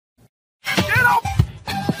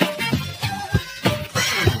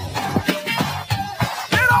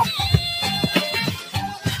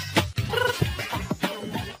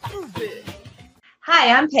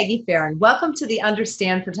Hi, I'm Peggy Farron. Welcome to the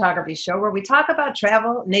Understand Photography Show, where we talk about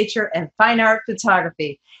travel, nature, and fine art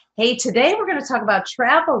photography. Hey, today we're going to talk about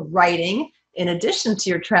travel writing in addition to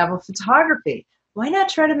your travel photography. Why not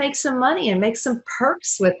try to make some money and make some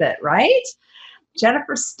perks with it, right?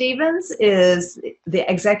 Jennifer Stevens is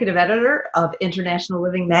the executive editor of International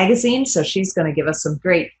Living magazine, so she's going to give us some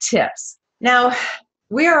great tips. Now,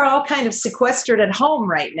 we are all kind of sequestered at home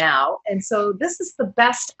right now, and so this is the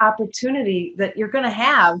best opportunity that you're going to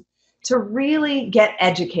have to really get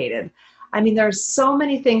educated. I mean, there's so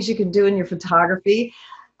many things you can do in your photography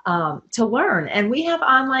to learn, and we have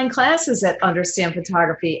online classes at Understand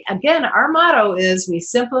Photography. Again, our motto is we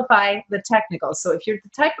simplify the technical. So if you're the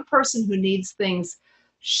type of person who needs things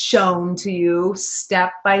shown to you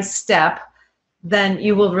step by step, then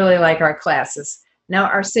you will really like our classes. Now,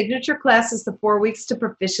 our signature class is the 4 weeks to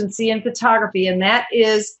proficiency in photography, and that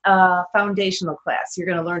is a foundational class. You're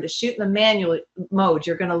going to learn to shoot in the manual mode.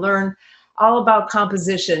 You're going to learn all about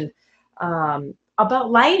composition, about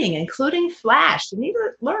lighting, including flash. You need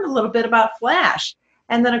to learn a little bit about flash.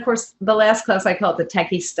 And then, of course, the last class, I call it the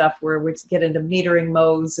techie stuff, where we get into metering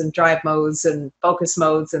modes and drive modes and focus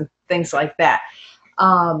modes and things like that.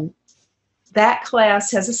 That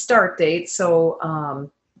class has a start date, so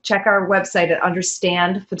check our website at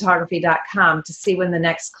understandphotography.com to see when the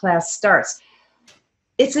next class starts.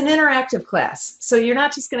 It's an interactive class, so you're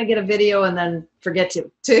not just going to get a video and then forget to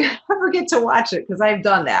watch it, because I've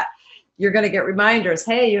done that. You're going to get reminders.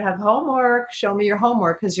 Hey, you have homework. Show me your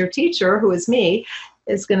homework, because your teacher, who is me,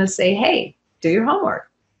 is going to say, hey, do your homework.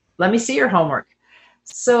 Let me see your homework.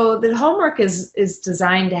 So the homework is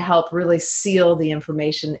designed to help really seal the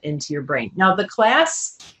information into your brain. Now, the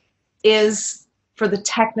class is for the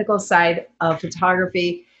technical side of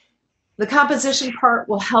photography. The composition part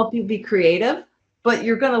will help you be creative, but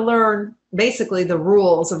you're going to learn basically the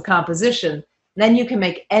rules of composition. Then you can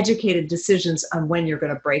make educated decisions on when you're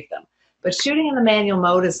going to break them. But shooting in the manual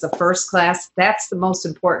mode is the first class. That's the most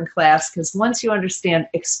important class, because once you understand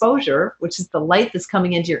exposure, which is the light that's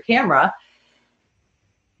coming into your camera,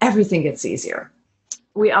 everything gets easier.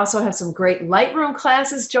 We also have some great Lightroom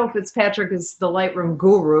classes. Joe Fitzpatrick is the Lightroom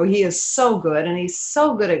guru. He is so good, and he's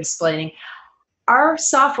so good at explaining. Our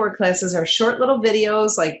software classes are short little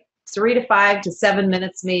videos, like 3 to 5 to 7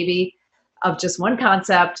 minutes maybe, of just one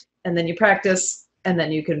concept, and then you practice, and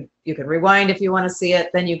then you can rewind if you want to see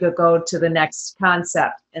it. Then you could go to the next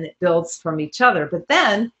concept, and it builds from each other. But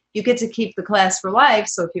then you get to keep the class for life.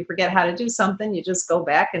 So if you forget how to do something, you just go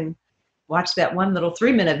back and watch that one little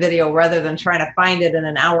 3-minute video rather than trying to find it in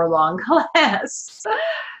an hour-long class.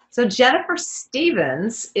 So Jennifer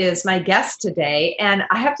Stevens is my guest today, and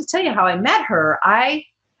I have to tell you how I met her. I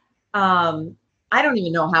don't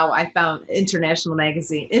even know how I found International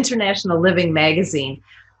Living magazine,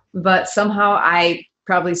 but somehow I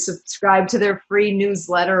probably subscribed to their free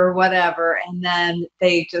newsletter or whatever, and then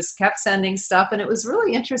they just kept sending stuff, and it was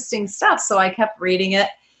really interesting stuff, so I kept reading it.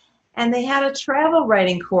 And they had a travel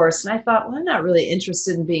writing course, and I thought, well, I'm not really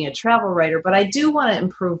interested in being a travel writer, but I do want to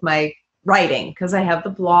improve my writing, because I have the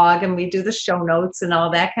blog and we do the show notes and all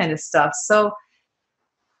that kind of stuff. So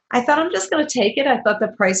I thought, I'm just going to take it. I thought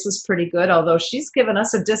the price was pretty good, although she's given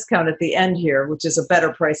us a discount at the end here, which is a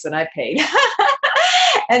better price than I paid.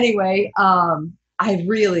 Anyway, I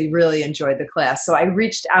really, really enjoyed the class. So I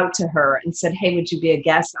reached out to her and said, hey, would you be a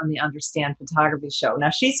guest on the Understand Photography Show? Now,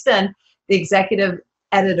 she's been the executive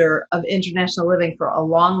editor of International Living for a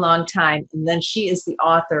long, long time, and then she is the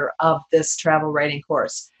author of this travel writing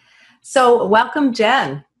course. So welcome,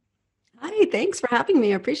 Jen. Hi, thanks for having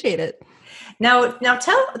me. I appreciate it. Now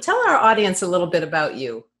tell our audience a little bit about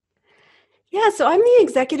you. Yeah, so I'm the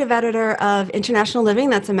executive editor of International Living.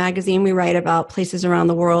 That's a magazine we write about places around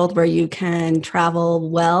the world where you can travel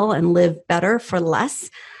well and live better for less.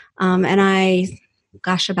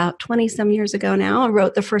 About 20 some years ago now, I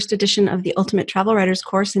wrote the first edition of the Ultimate Travel Writers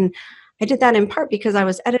course. And I did that in part because I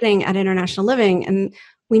was editing at International Living, and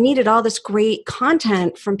we needed all this great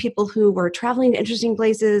content from people who were traveling to interesting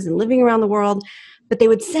places and living around the world, but they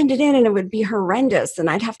would send it in and it would be horrendous, and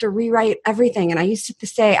I'd have to rewrite everything. And I used to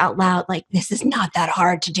say out loud, like, this is not that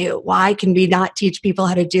hard to do. Why can we not teach people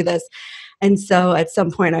how to do this? And so at some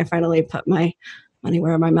point I finally put my money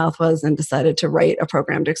where my mouth was and decided to write a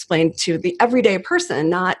program to explain to the everyday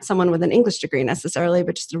person, not someone with an English degree necessarily,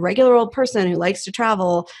 but just a regular old person who likes to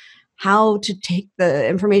travel, how to take the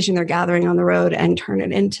information they're gathering on the road and turn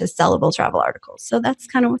it into sellable travel articles. So that's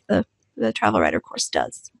kind of what the travel writer course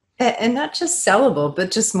does. And not just sellable,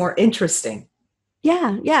 but just more interesting.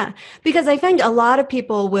 Yeah, yeah. Because I find a lot of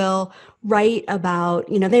people will write about,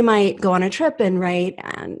 they might go on a trip and write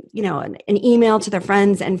an email to their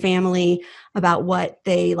friends and family about what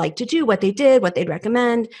they like to do, what they did, what they'd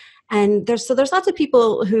recommend. And there's lots of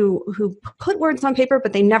people who put words on paper,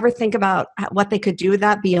 but they never think about what they could do with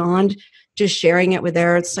that beyond just sharing it with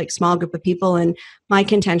their small group of people. And my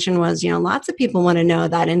contention was, lots of people want to know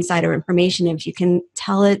that insider information. If you can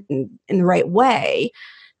tell it in the right way,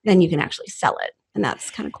 then you can actually sell it. And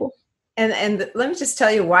that's kind of cool. And let me just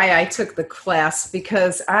tell you why I took the class,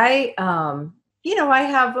 because I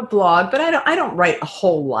have a blog, but I don't write a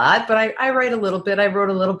whole lot, but I write a little bit. I wrote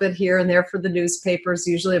a little bit here and there for the newspapers,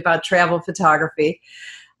 usually about travel photography.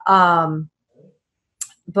 But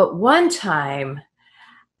one time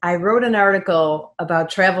I wrote an article about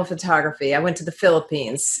travel photography. I went to the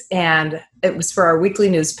Philippines, and it was for our weekly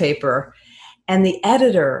newspaper, and the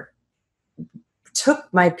editor took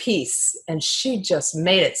my piece and she just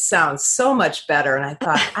made it sound so much better. And I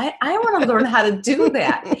thought, I want to learn how to do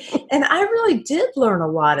that. And I really did learn a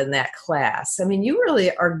lot in that class. I mean, you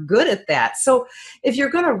really are good at that. So if you're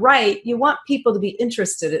going to write, you want people to be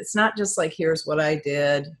interested. It's not just like, here's what I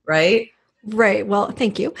did, right? Right. Well,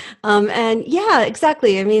 thank you. And yeah,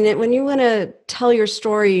 exactly. I mean, when you want to tell your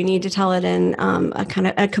story, you need to tell it in a kind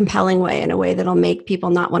of a compelling way, in a way that'll make people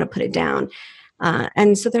not want to put it down.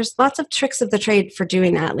 And so there's lots of tricks of the trade for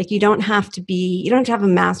doing that. Like you don't have to have a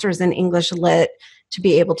master's in English lit to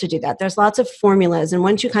be able to do that. There's lots of formulas. And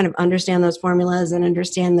once you kind of understand those formulas and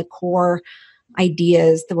understand the core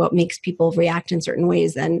ideas, what makes people react in certain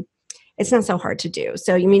ways, then it's not so hard to do.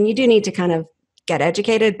 So, you do need to kind of get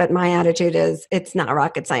educated, but my attitude is it's not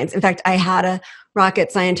rocket science. In fact, I had a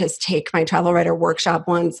rocket scientist take my travel writer workshop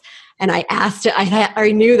once, and I asked it,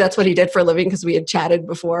 I knew that's what he did for a living because we had chatted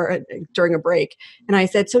before during a break. And I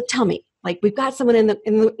said, so tell me, we've got someone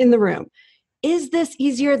in the room. Is this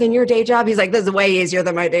easier than your day job? He's like, this is way easier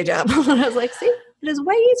than my day job. And I was like, see, it is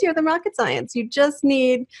way easier than rocket science. You just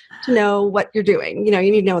need to know what you're doing. You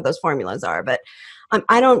need to know what those formulas are. But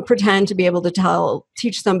I don't pretend to be able to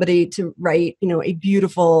teach somebody to write, a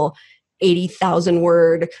beautiful 80,000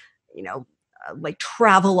 word,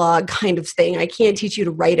 travelogue kind of thing. I can't teach you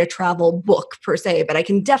to write a travel book per se, but I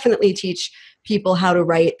can definitely teach people how to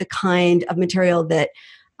write the kind of material that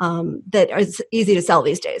is easy to sell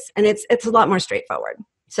these days. And it's a lot more straightforward.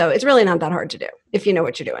 So it's really not that hard to do if you know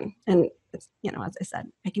what you're doing. And it's, as I said,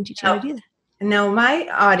 I can teach you how to do that. Now, my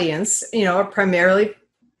audience, are primarily,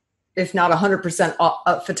 if not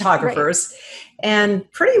 100% photographers, right, and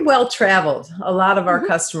pretty well traveled. A lot of our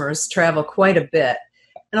customers travel quite a bit.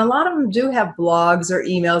 And a lot of them do have blogs or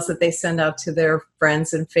emails that they send out to their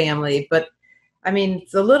friends and family. But I mean,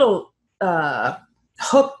 the little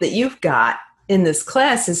hook that you've got in this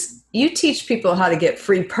class is you teach people how to get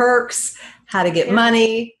free perks, how to get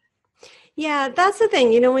money. Yeah, that's the thing.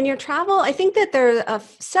 When you travel, I think that there are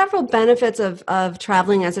several benefits of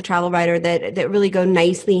traveling as a travel writer that really go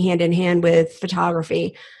nicely hand in hand with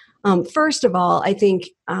photography. First of all, I think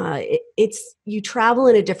it's you travel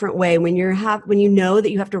in a different way when you know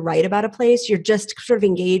that you have to write about a place. You're just sort of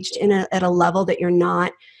engaged at a level that you're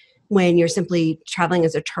not when you're simply traveling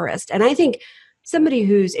as a tourist. And I think somebody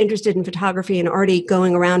who's interested in photography and already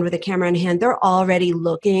going around with a camera in hand, they're already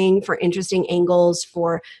looking for interesting angles,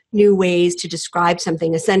 for new ways to describe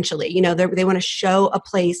something. Essentially, they want to show a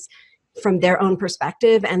place from their own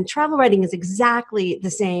perspective, and travel writing is exactly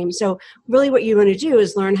the same. So really what you want to do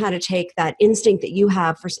is learn how to take that instinct that you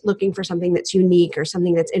have for looking for something that's unique or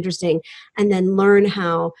something that's interesting, and then learn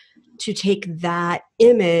how to take that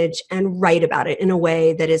image and write about it in a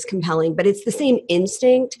way that is compelling. But it's the same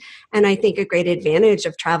instinct. And I think a great advantage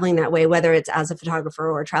of traveling that way, whether it's as a photographer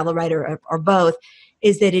or a travel writer or both,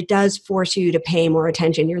 is that it does force you to pay more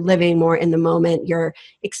attention. You're living more in the moment. You're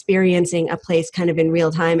experiencing a place kind of in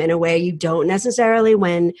real time in a way you don't necessarily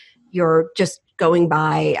when you're just going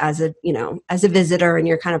by as a visitor and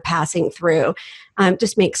you're kind of passing through.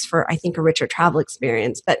 Just makes for, I think, a richer travel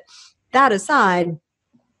experience. But that aside,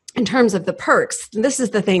 in terms of the perks, this is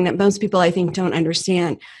the thing that most people, I think, don't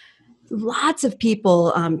understand. Lots of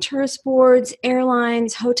people, tourist boards,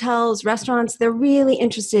 airlines, hotels, restaurants, they're really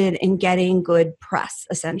interested in getting good press,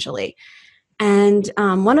 essentially. And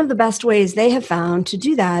one of the best ways they have found to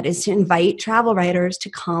do that is to invite travel writers to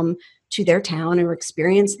come to their town or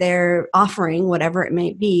experience their offering, whatever it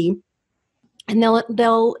may be. And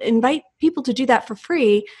they'll invite people to do that for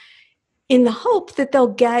free in the hope that they'll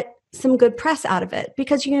get some good press out of it.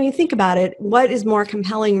 Because, you think about it, what is more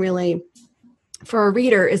compelling really for a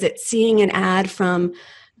reader? Is it seeing an ad from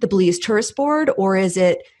the Belize Tourist Board, or is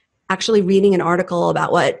it actually reading an article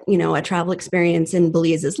about what, a travel experience in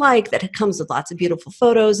Belize is like, that comes with lots of beautiful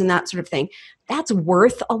photos and that sort of thing, that's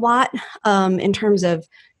worth a lot in terms of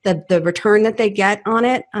the return that they get on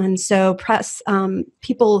it. And so press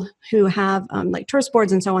people who have like tourist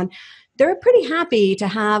boards and so on, they're pretty happy to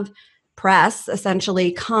have press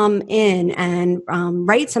essentially come in and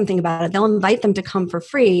write something about it. They'll invite them to come for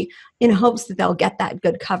free in hopes that they'll get that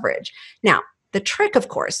good coverage. Now, the trick, of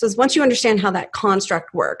course, is once you understand how that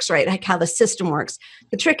construct works, right, like how the system works,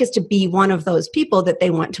 the trick is to be one of those people that they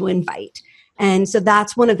want to invite. And so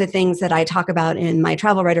that's one of the things that I talk about in my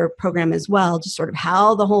travel writer program as well, just sort of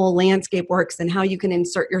how the whole landscape works and how you can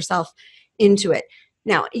insert yourself into it.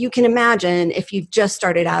 Now, you can imagine if you've just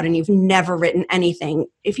started out and you've never written anything,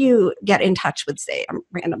 if you get in touch with, say, I'm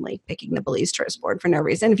randomly picking the Belize Tourist Board for no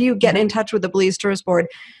reason. If you get in touch with the Belize Tourist Board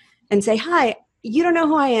and say, hi, you don't know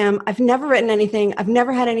who I am. I've never written anything. I've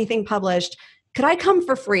never had anything published. Could I come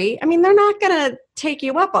for free? I mean, they're not going to take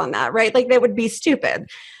you up on that, right? Like that would be stupid,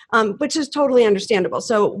 which is totally understandable.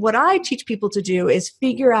 So what I teach people to do is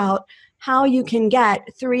figure out how you can get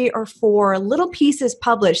 3 or 4 little pieces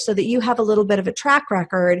published so that you have a little bit of a track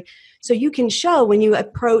record. So you can show when you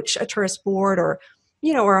approach a tourist board or,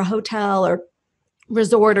 or a hotel or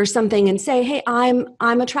resort or something and say, hey, I'm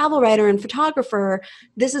a travel writer and photographer.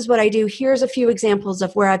 This is what I do. Here's a few examples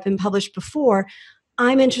of where I've been published before.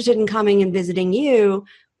 I'm interested in coming and visiting you.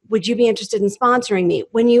 Would you be interested in sponsoring me?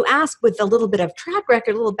 When you ask with a little bit of track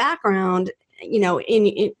record, a little background,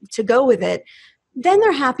 to go with it, then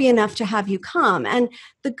they're happy enough to have you come. And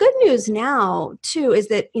the good news now, too, is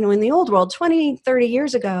that, in the old world, 20, 30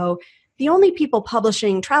 years ago, the only people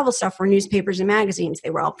publishing travel stuff were newspapers and magazines. They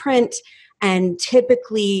were all print. And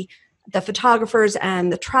typically the photographers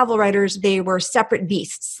and the travel writers, they were separate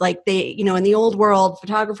beasts. Like they, in the old world,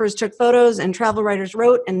 photographers took photos and travel writers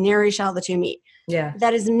wrote, and nary shall the two meet. Yeah.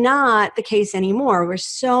 That is not the case anymore. There's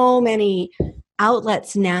so many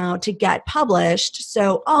outlets now to get published.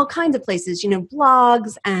 So all kinds of places,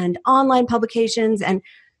 blogs and online publications, and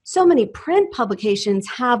so many print publications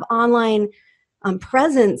have online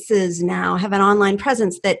presences now, have an online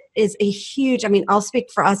presence that is a huge, I'll speak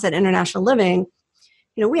for us at International Living.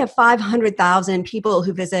 We have 500,000 people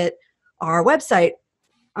who visit our website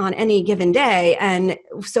on any given day. And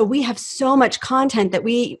so we have so much content that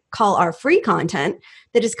we call our free content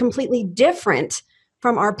that is completely different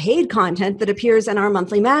from our paid content that appears in our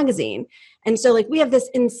monthly magazine. And so we have this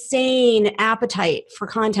insane appetite for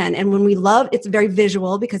content. And when we love, it's very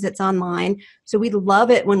visual because it's online. So we love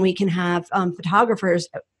it when we can have photographers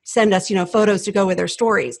send us, photos to go with their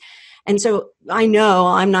stories. And so I know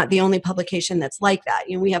I'm not the only publication that's like that.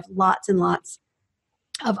 We have lots and lots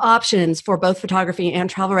of options for both photography and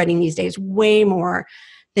travel writing these days, way more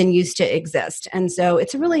than used to exist. And so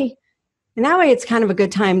it's really, in that way, it's kind of a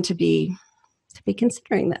good time to be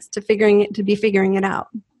considering this, to be figuring it out.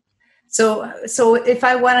 So if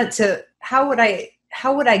I wanted to, how would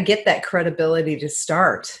I get that credibility to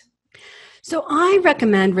start? So I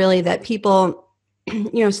recommend really that people,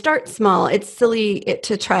 start small. It's silly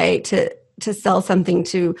to try to sell something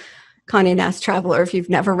to Condé Nast Traveler if you've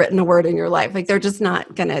never written a word in your life. They're just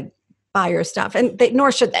not going to buy your stuff, and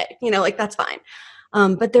nor should they. That's fine.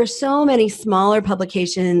 But there's so many smaller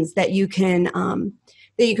publications that you can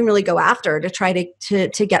really go after to try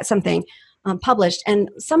to get something published. And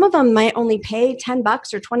some of them might only pay $10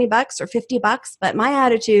 or $20 or $50. But my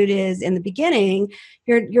attitude is, in the beginning,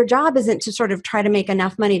 your job isn't to sort of try to make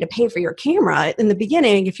enough money to pay for your camera. In the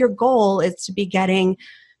beginning, if your goal is to be getting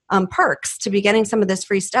perks, to be getting some of this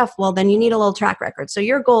free stuff, well, then you need a little track record. So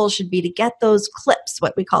your goal should be to get those clips,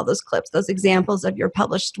 what we call those clips, those examples of your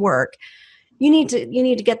published work. You need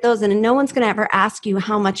to get those in, and no one's going to ever ask you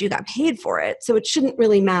how much you got paid for it. So it shouldn't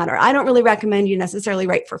really matter. I don't really recommend you necessarily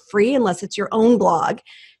write for free unless it's your own blog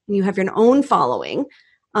and you have your own following.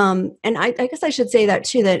 And I guess I should say that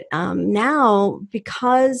too, that now,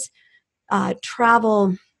 because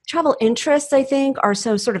travel interests, I think, are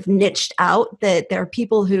so sort of niched out, that there are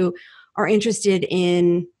people who are interested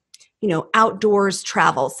in, outdoors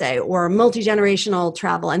travel, say, or multi-generational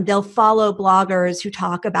travel, and they'll follow bloggers who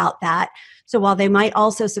talk about that. So while they might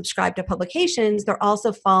also subscribe to publications, they're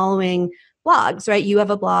also following blogs, right? You have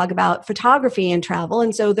a blog about photography and travel,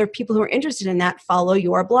 and so there are people who are interested in that follow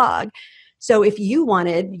your blog. So if you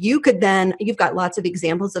wanted, you could then, you've got lots of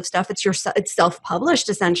examples of stuff. It's self-published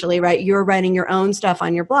essentially, right? You're writing your own stuff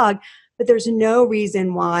on your blog, but there's no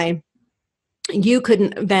reason why you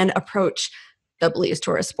couldn't then approach the Belize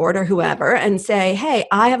Tourist Board or whoever and say, hey,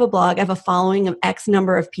 I have a blog, I have a following of X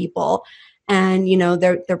number of people, And,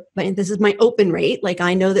 this is my open rate. Like,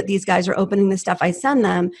 I know that these guys are opening the stuff I send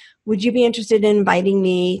them. Would you be interested in inviting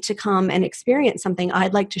me to come and experience something?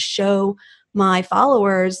 I'd like to show my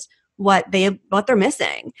followers what they're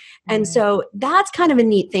missing. And so that's kind of a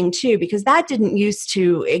neat thing too, because that didn't used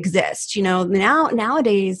to exist.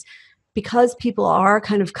 Nowadays, because people are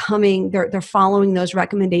kind of coming, they're following those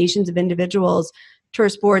recommendations of individuals,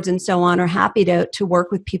 tourist boards and so on are happy to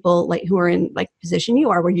work with people like who are in like the position you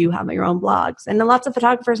are, where you have your own blogs, and lots of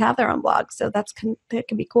photographers have their own blogs. So that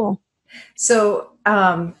can be cool. So,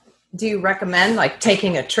 do you recommend like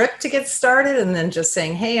taking a trip to get started and then just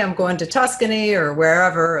saying, hey, I'm going to Tuscany or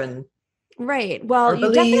wherever? And right. Well,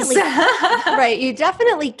 you definitely, right. You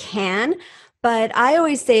definitely can. But I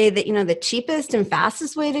always say that, the cheapest and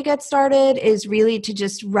fastest way to get started is really to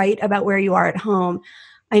just write about where you are at home.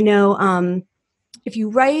 I know, if you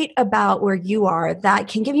write about where you are, that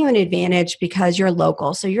can give you an advantage because you're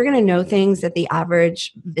local. So you're going to know things that the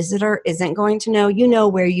average visitor isn't going to know. You know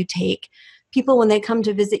where you take people when they come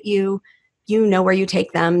to visit you. You know where you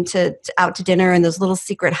take them to out to dinner and those little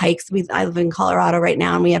secret hikes. I live in Colorado right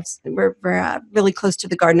now, and we're really close to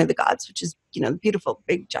the Garden of the Gods, which is beautiful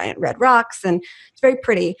big giant red rocks, and it's very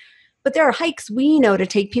pretty. But there are hikes we know to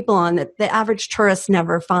take people on that the average tourist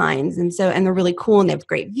never finds, and they're really cool and they have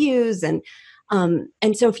great views. And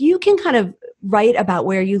so if you can kind of write about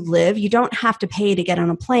where you live, you don't have to pay to get on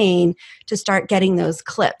a plane to start getting those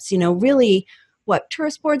clips. Really what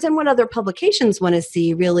tourist boards and what other publications want to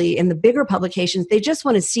see, really, in the bigger publications, they just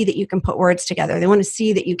want to see that you can put words together. They want to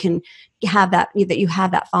see that you can have that you have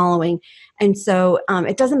that following. And so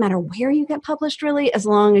it doesn't matter where you get published, really, as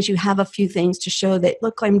long as you have a few things to show that,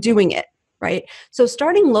 look, I'm doing it, right? So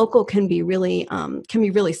starting local can be really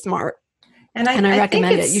smart. And I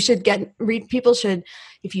recommend it. You should people should,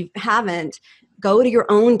 if you haven't, go to your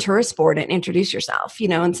own tourist board and introduce yourself,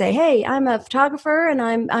 and say, hey, I'm a photographer and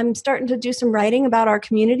I'm starting to do some writing about our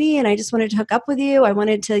community, and I just wanted to hook up with you. I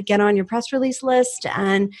wanted to get on your press release list,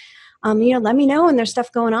 and let me know when there's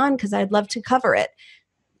stuff going on, because I'd love to cover it.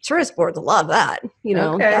 Tourist boards love that.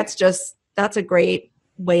 Okay. That's a great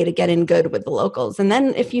way to get in good with the locals. And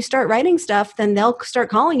then if you start writing stuff, then they'll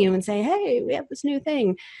start calling you and say, hey, we have this new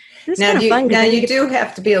thing. Now you do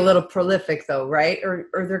have to be a little prolific though, right? Or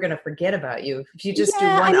they're going to forget about you if you just do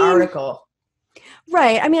one article.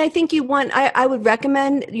 Right. I think I would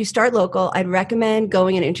recommend you start local. I'd recommend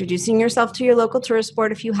going and introducing yourself to your local tourist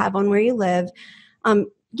board if you have one where you live.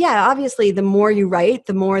 Obviously the more you write,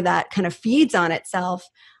 the more that kind of feeds on itself.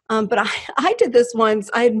 But I did this once.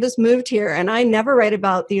 I just moved here, and I never write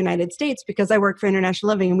about the United States because I work for International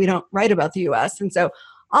Living and we don't write about the U.S. And so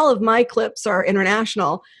all of my clips are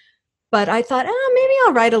international. But I thought, maybe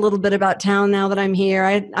I'll write a little bit about town now that I'm here.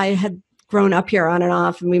 I had grown up here on and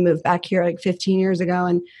off, and we moved back here like 15 years ago.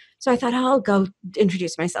 And so I thought, I'll go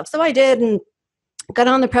introduce myself. So I did, and got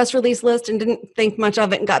on the press release list and didn't think much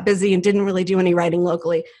of it, and got busy and didn't really do any writing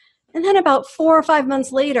locally. And then about 4 or 5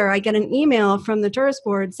 months later, I get an email from the tourist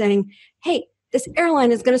board saying, hey, this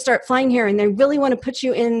airline is going to start flying here, and they really want to put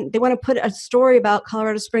you in. They want to put a story about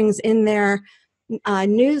Colorado Springs in their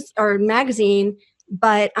news or magazine,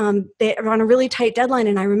 but they're on a really tight deadline.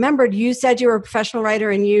 And I remembered you said you were a professional writer,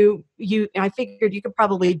 and I figured you could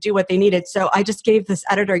probably do what they needed. So I just gave this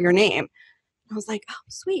editor your name. I was like, oh,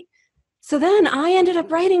 sweet. So then I ended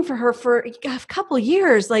up writing for her for a couple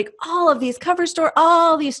years, like all of these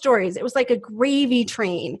all these stories. It was like a gravy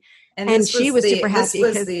train. And she was super happy.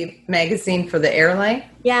 This was the magazine for the airline?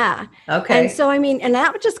 Yeah. Okay. And so, and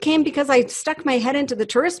that just came because I stuck my head into the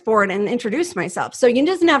tourist board and introduced myself. So you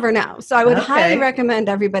just never know. So I would highly recommend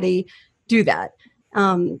everybody do that.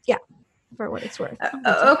 For what it's worth.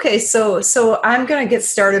 Okay. So I'm going to get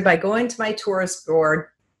started by going to my tourist board,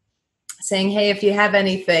 saying, hey, if you have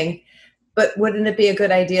anything. But wouldn't it be a good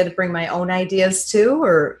idea to bring my own ideas too,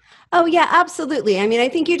 or? Oh, yeah, absolutely. I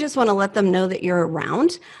think you just want to let them know that you're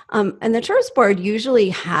around. And the tourist board usually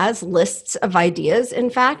has lists of ideas, in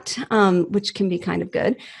fact, which can be kind of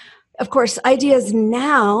good. Of course, ideas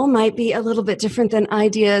now might be a little bit different than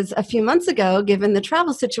ideas a few months ago, given the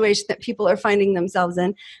travel situation that people are finding themselves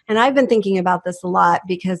in. And I've been thinking about this a lot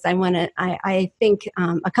because I think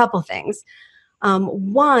a couple things.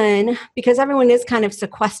 One, because everyone is kind of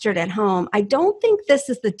sequestered at home, I don't think this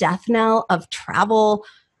is the death knell of travel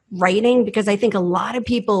writing, because I think a lot of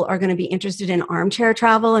people are going to be interested in armchair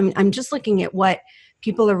travel. I'm just looking at what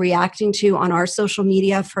people are reacting to on our social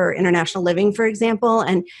media for International Living, for example,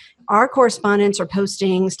 and our correspondents are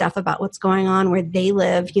posting stuff about what's going on where they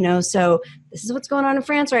live, so this is what's going on in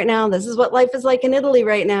France right now. This is what life is like in Italy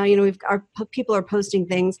right now. Our people are posting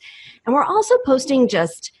things, and we're also posting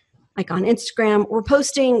just like on Instagram, we're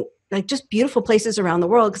posting like just beautiful places around the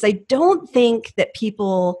world. Because I don't think that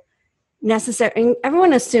people necessarily,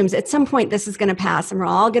 everyone assumes at some point this is going to pass and we're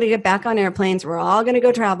all going to get back on airplanes. We're all going to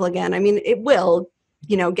go travel again. I mean, it will,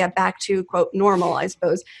 get back to quote normal, I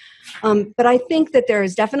suppose. But I think that there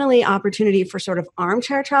is definitely opportunity for sort of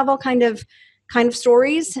armchair travel kind of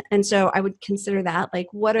stories. And so I would consider that like,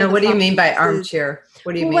 what do you mean by armchair?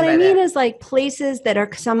 What do you mean by that? What I mean is like places that are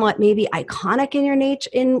somewhat maybe iconic in your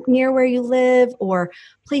near where you live, or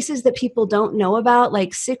places that people don't know about,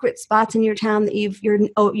 like secret spots in your town that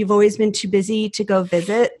you've always been too busy to go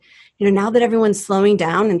visit. Now that everyone's slowing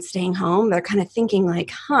down and staying home, they're kind of thinking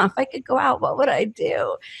like, if I could go out, what would I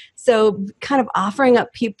do? So kind of offering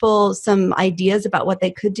up people some ideas about what they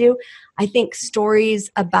could do. I think stories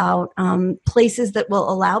about places that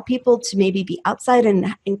will allow people to maybe be outside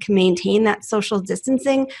and can maintain that social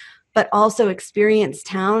distancing, but also experience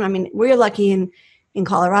town. I mean, we're lucky in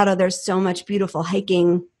Colorado, there's so much beautiful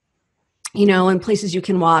hiking, and places you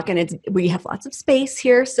can walk, and we have lots of space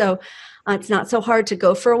here. So it's not so hard to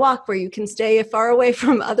go for a walk where you can stay far away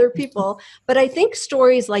from other people. But I think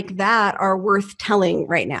stories like that are worth telling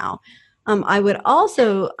right now. I would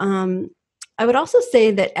also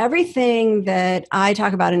say that everything that I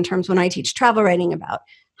talk about in terms when I teach travel writing about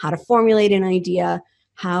how to formulate an idea,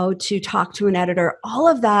 how to talk to an editor, all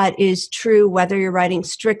of that is true whether you're writing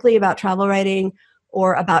strictly about travel writing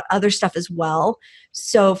or about other stuff as well.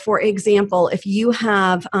 So, for example, if you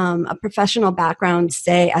have a professional background,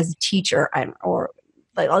 say as a teacher, or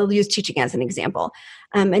like I'll use teaching as an example,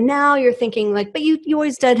 and now you're thinking like, but you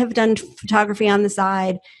always have done photography on the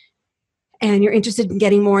side, and you're interested in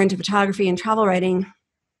getting more into photography and travel writing.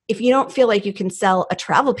 If you don't feel like you can sell a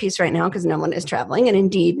travel piece right now, because no one is traveling, and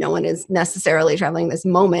indeed no one is necessarily traveling this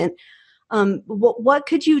moment, what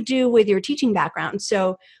could you do with your teaching background?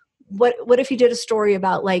 So what if you did a story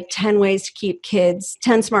about like 10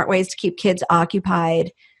 smart ways to keep kids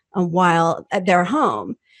occupied while they're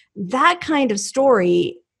home? That kind of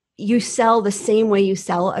story, you sell the same way you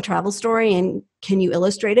sell a travel story. And can you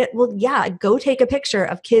illustrate it? Well, yeah, go take a picture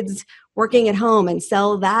of kids working at home and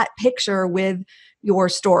sell that picture with your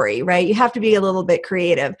story, right? You have to be a little bit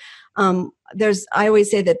creative. I always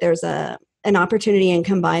say that there's an opportunity in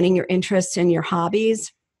combining your interests and your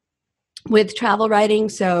hobbies with travel writing.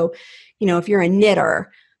 So, if you're a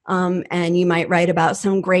knitter, and you might write about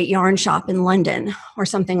some great yarn shop in London or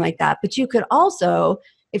something like that. But you could also,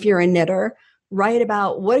 if you're a knitter, write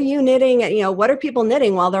about what are you knitting, and what are people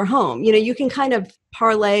knitting while they're home. You can kind of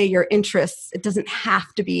parlay your interests. It doesn't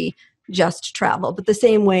have to be just travel, but the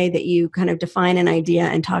same way that you kind of define an idea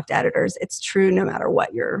and talk to editors, it's true no matter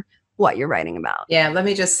what you're writing about. Yeah, let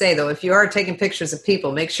me just say though, if you are taking pictures of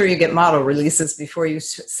people, make sure you get model releases before you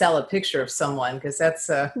sell a picture of someone, because that's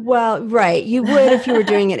well, right. You would if you were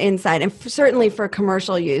doing it inside, and certainly for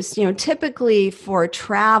commercial use. Typically for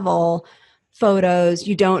travel photos,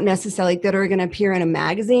 you don't necessarily that are going to appear in a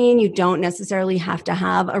magazine. You don't necessarily have to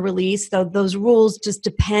have a release. Though those rules just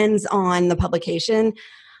depends on the publication.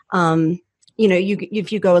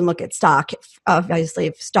 If you go and look at stock,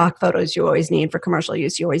 obviously stock photos you always need for commercial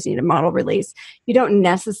use, you always need a model release. You don't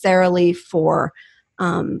necessarily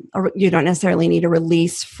need a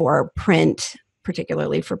release for print,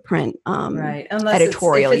 particularly for print, right.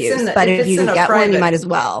 editorial use. But if you can get one, you might as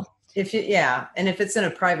well. And if it's in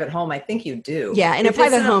a private home, I think you do. Yeah, in a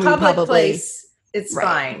private home, you probably place, it's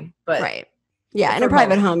fine. But right. Yeah, in a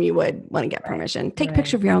private home, you would want to get permission. Take a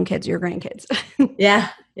picture of your own kids, your grandkids. Yeah.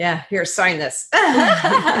 Here, sign this.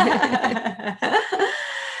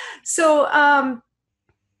 So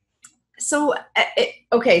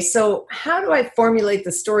how do I formulate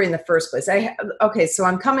the story in the first place? So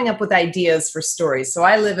I'm coming up with ideas for stories. So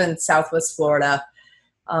I live in Southwest Florida.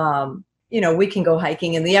 We can go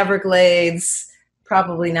hiking in the Everglades.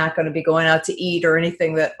 Probably not going to be going out to eat or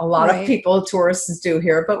anything that a lot of tourists do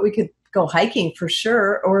here, but we could go hiking for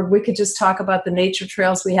sure, or we could just talk about the nature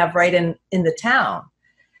trails we have right in the town.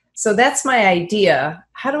 So that's my idea.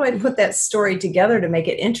 How do I put that story together to make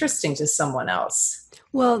it interesting to someone else?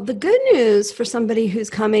 Well, the good news for somebody who's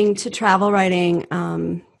coming to travel writing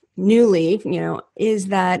newly, is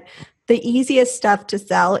that the easiest stuff to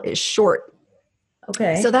sell is short.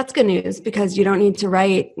 Okay. So that's good news, because you don't need to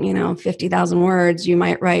write, 50,000 words. You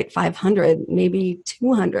might write 500, maybe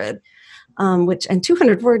 200. And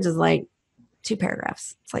 200 words is like 2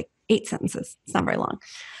 paragraphs. It's like 8 sentences. It's not very long.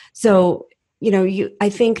 So, I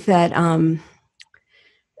think that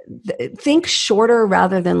think shorter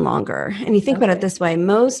rather than longer. And you think about it this way: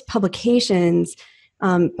 most publications,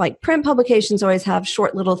 like print publications, always have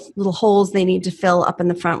short little holes they need to fill up in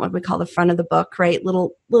the front, what we call the front of the book, right?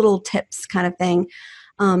 Little tips kind of thing.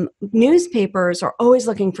 Newspapers are always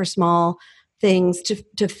looking for small things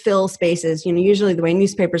to fill spaces. Usually the way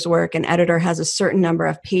newspapers work, an editor has a certain number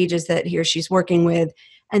of pages that he or she's working with,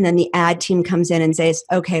 and then the ad team comes in and says,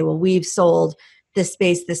 okay, well, we've sold this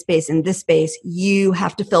space, and this space. You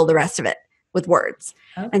have to fill the rest of it with words.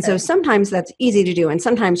 Okay. And so sometimes that's easy to do, and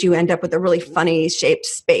sometimes you end up with a really funny shaped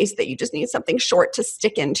space that you just need something short to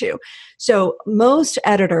stick into. So most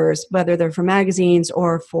editors, whether they're for magazines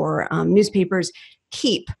or for newspapers,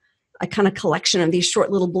 keep a kind of collection of these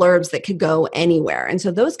short little blurbs that could go anywhere. And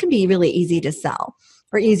so those can be really easy to sell,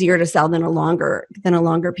 or easier to sell than a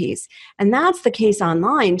longer piece. And that's the case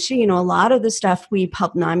online too. A lot of the stuff we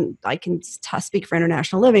publish, I can speak for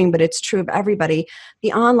International Living, but it's true of everybody.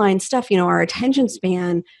 The online stuff, our attention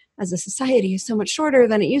span as a society is so much shorter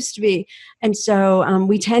than it used to be. And so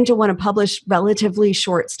we tend to want to publish relatively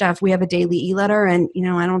short stuff. We have a daily e-letter, and,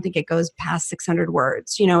 I don't think it goes past 600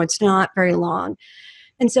 words. It's not very long.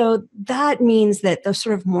 And so that means that the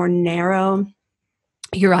sort of more narrow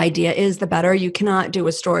your idea is, the better. You cannot do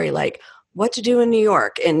a story like what to do in New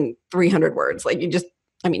York in 300 words. Like you just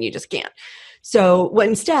can't. So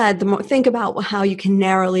instead, think about how you can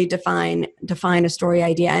narrowly define a story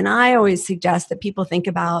idea. And I always suggest that people think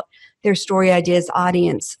about their story idea's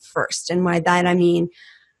audience first. And by that, I mean,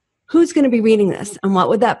 who's going to be reading this, and what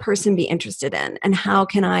would that person be interested in? And how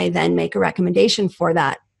can I then make a recommendation for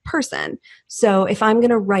that person? So if I'm going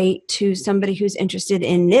to write to somebody who's interested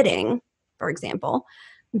in knitting, for example,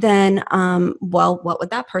 then, what would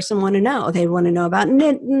that person want to know? They want to know about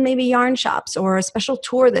maybe yarn shops, or a special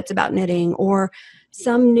tour that's about knitting, or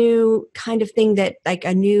some new kind of thing that, like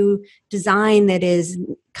a new design that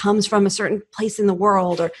comes from a certain place in the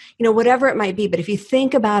world, or, whatever it might be. But if you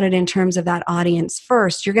think about it in terms of that audience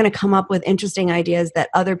first, you're going to come up with interesting ideas that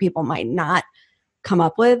other people might not come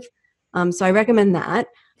up with. So I recommend that.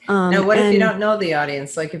 Now, what if you don't know the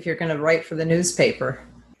audience? Like if you're going to write for the newspaper?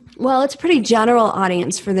 Well, it's a pretty general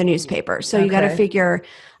audience for the newspaper. So you got to figure,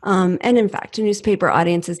 and in fact, newspaper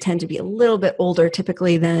audiences tend to be a little bit older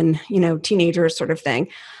typically than, teenagers sort of thing.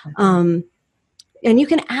 And you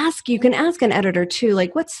can ask an editor too,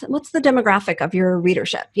 like what's the demographic of your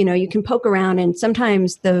readership? You can poke around, and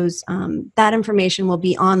sometimes those, that information will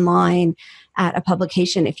be online at a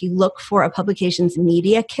publication. If you look for a publication's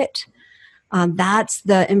media kit, that's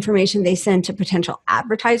the information they send to potential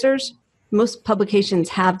advertisers. Most publications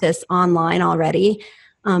have this online already.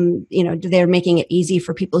 They're making it easy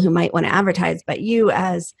for people who might want to advertise, but you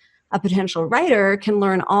as a potential writer can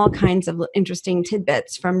learn all kinds of interesting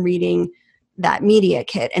tidbits from reading that media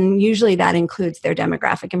kit. And usually that includes their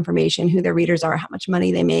demographic information, who their readers are, how much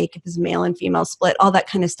money they make, if it's male and female split, all that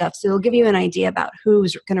kind of stuff. So it'll give you an idea about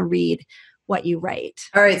who's going to read what you write.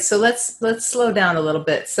 All right. So let's slow down a little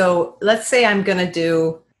bit. So let's say I'm going to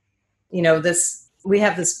do, we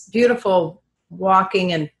have this beautiful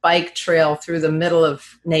walking and bike trail through the middle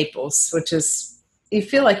of Naples, which is, you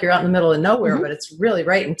feel like you're out in the middle of nowhere, but it's really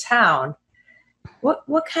right in town.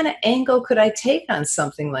 What kind of angle could I take on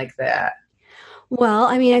something like that? Well,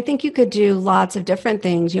 I think you could do lots of different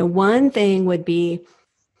things. One thing would be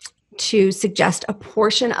to suggest a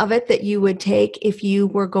portion of it that you would take if you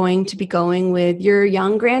were going to be going with your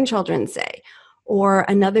young grandchildren, say. Or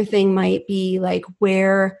another thing might be like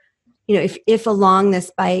where, if along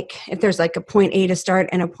this bike, if there's like a point A to start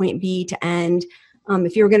and a point B to end,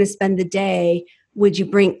 if you were going to spend the day, would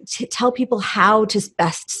you tell people how to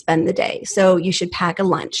best spend the day? So you should pack a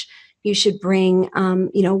lunch. You should bring,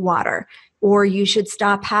 water. Or you should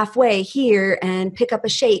stop halfway here and pick up a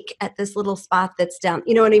shake at this little spot that's down.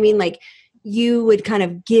 You know what I mean? Like you would kind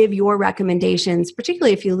of give your recommendations,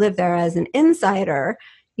 particularly if you live there as an insider,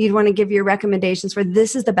 you'd want to give your recommendations for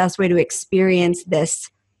this is the best way to experience this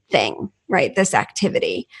thing, right? This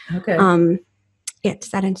activity. Okay. Does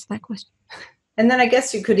that answer that question? And then I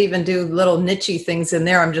guess you could even do little niche-y things in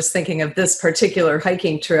there. I'm just thinking of this particular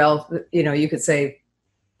hiking trail. You could say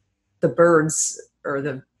the birds or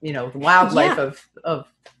the wildlife of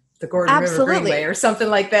the Gordon River Greenway or something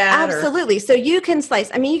like that. Absolutely. So you can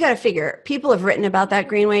slice. You got to figure people have written about that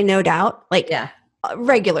Greenway, no doubt.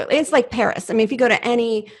 Regularly. It's like Paris. If you go to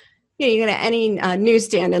any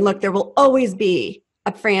newsstand and look, there will always be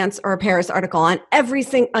a France or a Paris article on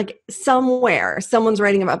everything. Somewhere someone's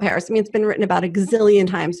writing about Paris. It's been written about a gazillion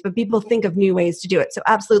times, but people think of new ways to do it. So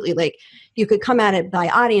absolutely, you could come at it by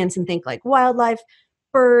audience and think like wildlife,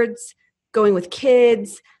 birds, going with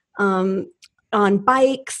kids, on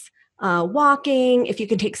bikes, walking. If you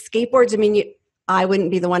can take skateboards, I wouldn't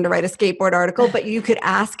be the one to write a skateboard article, but you could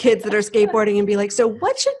ask kids that are skateboarding and be like, so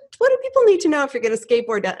what do people need to know if you're going to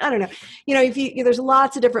skateboard? I don't know. There's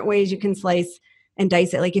lots of different ways you can slice and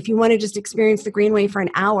dice it. Like if you want to just experience the Greenway for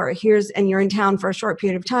an hour, and you're in town for a short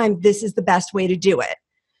period of time, this is the best way to do it.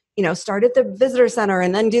 Start at the visitor center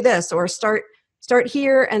and then do this, or start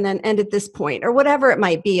here and then end at this point, or whatever it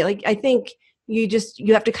might be. Like, I think you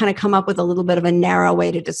have to kind of come up with a little bit of a narrow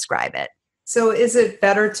way to describe it. So is it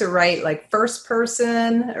better to write like first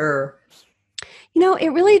person, or?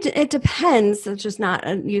 It depends. It's just not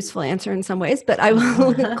a useful answer in some ways, but I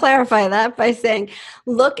will clarify that by saying,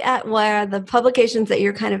 look at where the publications that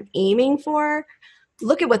you're kind of aiming for,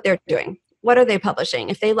 look at what they're doing. What are they publishing?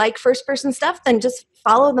 If they like first person stuff, then just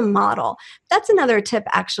follow the model. That's another tip,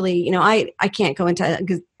 actually. I can't go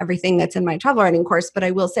into everything that's in my travel writing course, but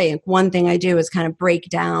I will say one thing I do is kind of break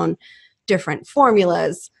down different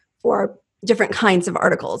formulas for different kinds of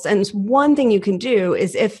articles. And one thing you can do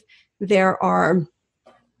is, if there are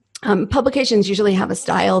publications usually have a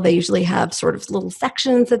style, they usually have sort of little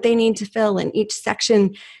sections that they need to fill, and each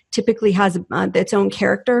section typically has its own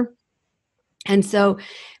character. And so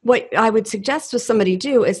what I would suggest with somebody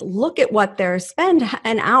do is look at what spend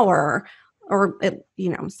an hour or,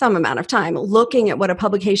 some amount of time looking at what a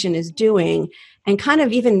publication is doing, and kind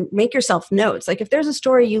of even make yourself notes. Like if there's a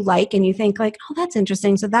story you like and you think like, oh, that's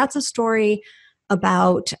interesting. So that's a story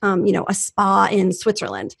about, a spa in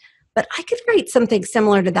Switzerland. But I could write something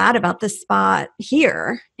similar to that about the spa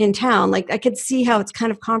here in town. Like I could see how it's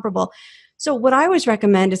kind of comparable. So what I always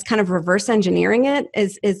recommend is kind of reverse engineering it,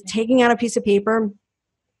 is taking out a piece of paper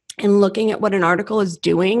and looking at what an article is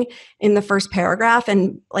doing in the first paragraph,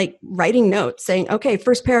 and like writing notes saying, okay,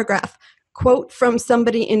 first paragraph, quote from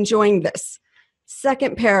somebody enjoying this.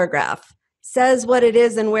 Second paragraph says what it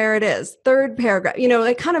is and where it is. Third paragraph,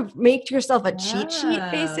 like kind of make yourself a cheat sheet,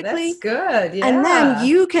 basically. That's good. Yeah. And then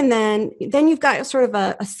you can then you've got sort of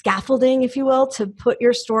a scaffolding, if you will, to put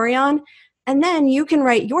your story on. And then you can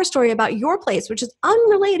write your story about your place, which is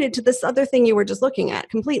unrelated to this other thing you were just looking at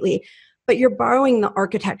completely, but you're borrowing the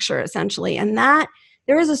architecture essentially. And that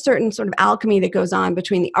there is a certain sort of alchemy that goes on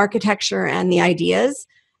between the architecture and the ideas.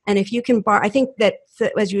 And if you can I think that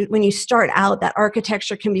when you start out, that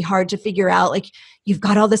architecture can be hard to figure out. Like you've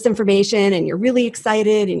got all this information and you're really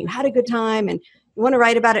excited and you had a good time and you want to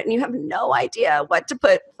write about it and you have no idea what to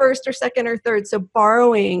put first or second or third. So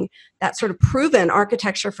borrowing that sort of proven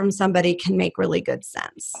architecture from somebody can make really good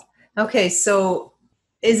sense. Okay. So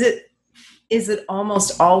is it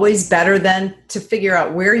almost always better then to figure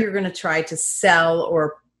out where you're going to try to sell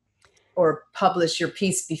or publish your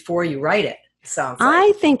piece before you write it? Sounds like.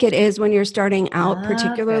 I think it is when you're starting out,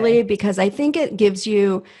 particularly because I think it gives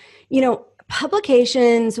you,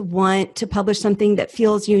 publications want to publish something that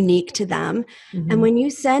feels unique to them. Mm-hmm. And when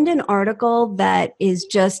you send an article that is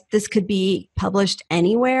just, this could be published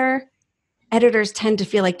anywhere, editors tend to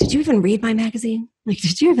feel like, did you even read my magazine? Like,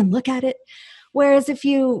 did you even look at it? Whereas if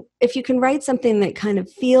you can write something that kind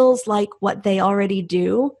of feels like what they already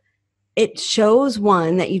do, it shows,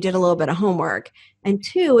 one, that you did a little bit of homework, and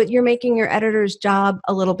two, you're making your editor's job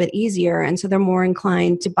a little bit easier, and so they're more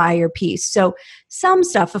inclined to buy your piece. So some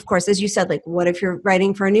stuff, of course, as you said, like what if you're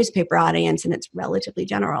writing for a newspaper audience and it's relatively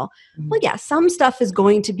general? Mm-hmm. Well, yeah, some stuff is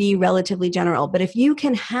going to be relatively general, but if you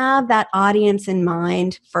can have that audience in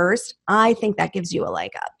mind first, I think that gives you a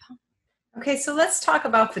leg up. Okay, so let's talk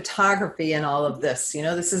about photography and all of this.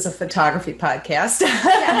 This is a photography podcast.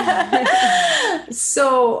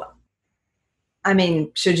 So,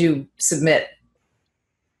 should you submit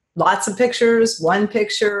lots of pictures, one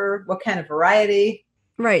picture, what kind of variety?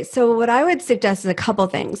 Right. So what I would suggest is a couple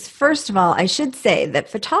things. First of all, I should say that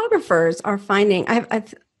photographers are finding,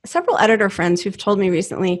 I've several editor friends who've told me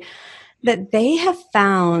recently that they have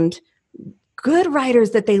found good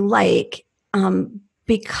writers that they like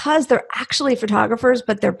because they're actually photographers,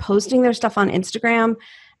 but they're posting their stuff on Instagram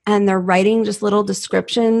and they're writing just little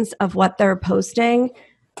descriptions of what they're posting.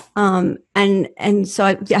 And so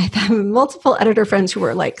I have multiple editor friends who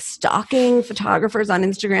are like stalking photographers on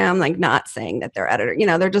Instagram, like not saying that they're editor,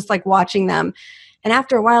 they're just like watching them. And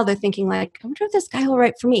after a while, they're thinking like, I wonder if this guy will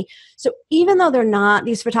write for me. So even though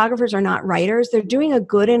these photographers are not writers, they're doing a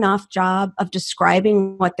good enough job of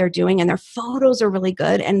describing what they're doing, and their photos are really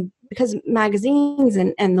good. And because magazines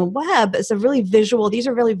and the web is these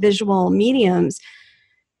are really visual mediums.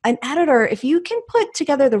 An editor, if you can put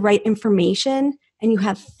together the right information and you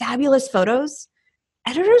have fabulous photos,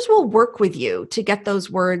 editors will work with you to get those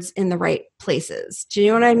words in the right places. Do you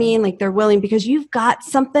know what I mean? Like they're willing, because you've got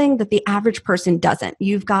something that the average person doesn't.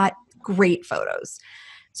 You've got great photos.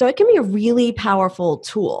 So it can be a really powerful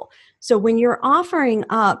tool. So when you're offering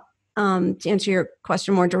up, to answer your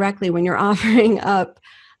question more directly, when you're offering up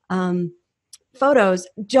photos,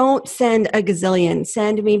 don't send a gazillion.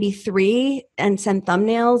 Send maybe 3 and send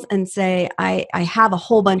thumbnails and say, I have a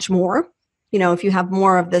whole bunch more. If you have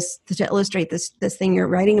more of this to illustrate this thing you're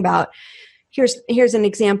writing about, here's an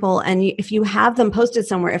example. And if you have them posted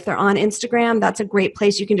somewhere, if they're on Instagram, that's a great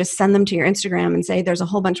place. You can just send them to your Instagram and say, there's a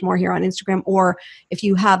whole bunch more here on Instagram. Or if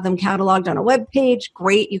you have them cataloged on a web page,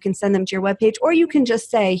 great, you can send them to your web page. Or you can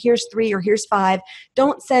just say, here's 3 or here's 5.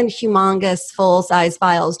 Don't send humongous full-size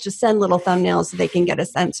files. Just send little thumbnails so they can get a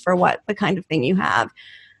sense for what the kind of thing you have.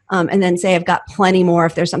 And then say, I've got plenty more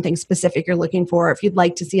if there's something specific you're looking for. If you'd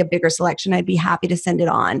like to see a bigger selection, I'd be happy to send it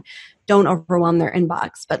on. Don't overwhelm their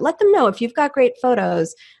inbox, but let them know if you've got great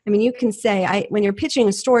photos. I mean, you can say, when you're pitching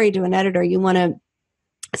a story to an editor, you want to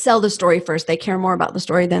sell the story first. They care more about the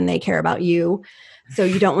story than they care about you. So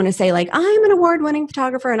you don't want to say, like, I'm an award-winning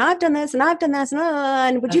photographer and I've done this and I've done this.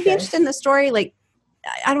 And would you be interested in the story? Like,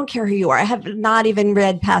 I don't care who you are. I have not even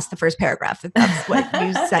read past the first paragraph if that's what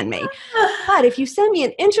you send me. But if you send me an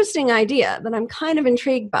interesting idea that I'm kind of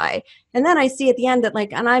intrigued by, and then I see at the end that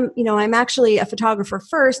and I'm actually a photographer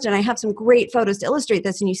first and I have some great photos to illustrate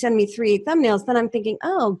this, and you send me 3 thumbnails, then I'm thinking,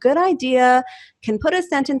 oh, good idea. Can put a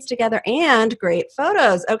sentence together and great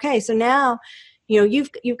photos. Okay, so now you've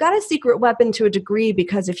got a secret weapon to a degree,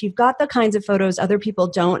 because if you've got the kinds of photos other people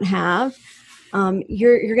don't have,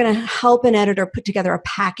 you're going to help an editor put together a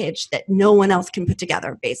package that no one else can put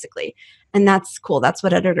together, basically. And that's cool. That's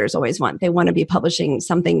what editors always want. They want to be publishing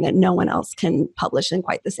something that no one else can publish in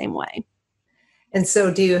quite the same way. And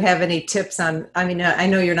so do you have any tips on, I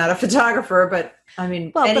know you're not a photographer, but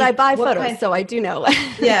but I buy photos, so I do know.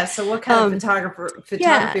 Yeah. So what kind of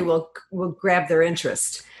photography will grab their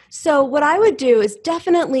interest? So what I would do is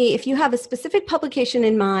definitely, if you have a specific publication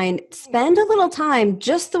in mind, spend a little time,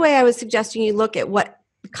 just the way I was suggesting you look at what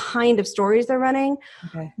kind of stories they're running.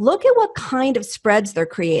 Okay. Look at what kind of spreads they're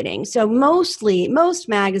creating. So most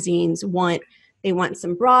magazines want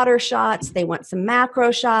some broader shots, they want some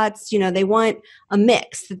macro shots, they want a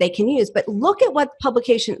mix that they can use. But look at what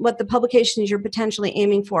the publications you're potentially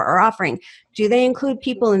aiming for are offering. Do they include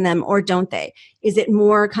people in them or don't they? Is it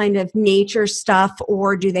more kind of nature stuff,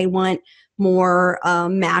 or do they want more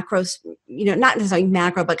macros, not necessarily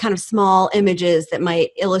macro, but kind of small images that might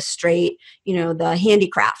illustrate, the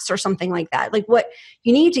handicrafts or something like that? Like, what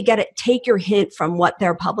you need to take your hint from what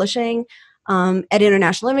they're publishing. At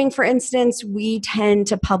International Living, for instance, we tend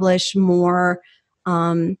to publish more,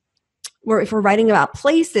 where if we're writing about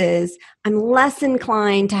places, I'm less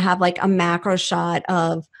inclined to have like a macro shot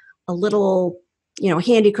of a little,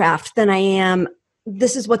 handicraft than I am,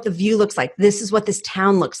 this is what the view looks like. This is what this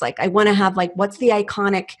town looks like. I want to have what's the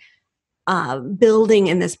iconic building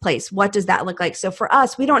in this place? What does that look like? So for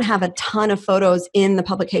us, we don't have a ton of photos in the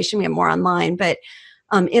publication. We have more online, but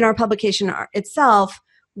in our publication itself,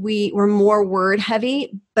 we're more word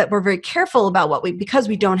heavy, but we're very careful about because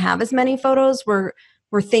we don't have as many photos, we're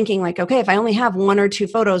thinking okay, if I only have 1 or 2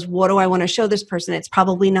 photos, what do I want to show this person? It's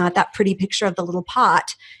probably not that pretty picture of the little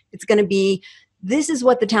pot. It's going to be, this is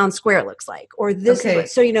what the town square looks like, or this is what,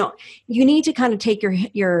 so you need to kind of take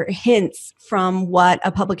your hints from what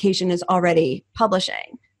a publication is already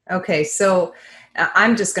publishing. Okay, so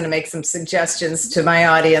I'm just going to make some suggestions to my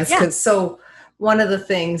audience, because one of the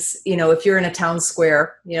things, if you're in a town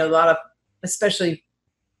square, a lot of, especially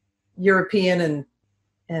European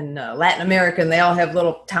and Latin American, they all have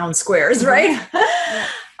little town squares, right?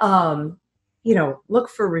 Look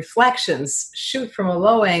for reflections, shoot from a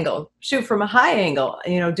low angle, shoot from a high angle,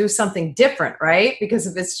 do something different, right? Because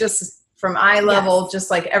if it's just from eye level, just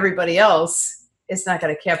like everybody else, it's not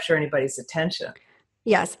going to capture anybody's attention.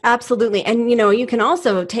 Yes, absolutely. And, you can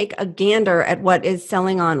also take a gander at what is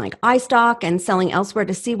selling on iStock and selling elsewhere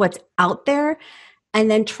to see what's out there, and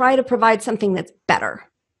then try to provide something that's better.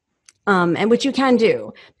 And which you can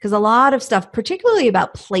do, because a lot of stuff, particularly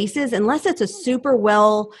about places, unless it's a super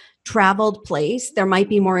well-traveled place, there might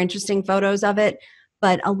be more interesting photos of it.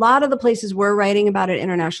 But a lot of the places we're writing about at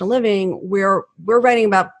International Living, we're writing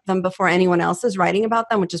about them before anyone else is writing about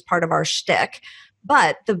them, which is part of our shtick.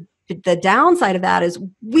 But the downside of that is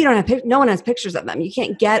no one has pictures of them. You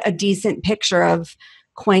can't get a decent picture of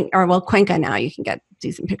Cuenca now. You can get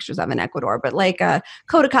decent pictures of in Ecuador, but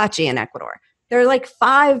Cotacachi in Ecuador. There are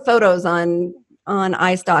 5 photos on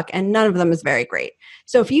iStock, and none of them is very great.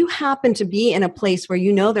 So if you happen to be in a place where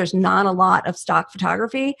there's not a lot of stock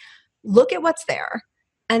photography, look at what's there.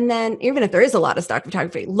 And then even if there is a lot of stock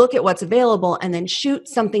photography, look at what's available and then shoot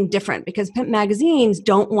something different, because magazines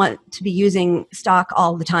don't want to be using stock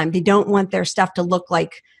all the time. They don't want their stuff to look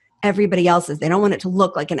like everybody else's. They don't want it to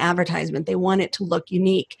look like an advertisement. They want it to look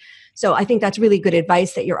unique. So I think that's really good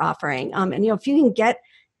advice that you're offering. And if you can get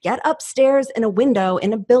get upstairs in a window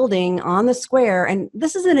in a building on the square. And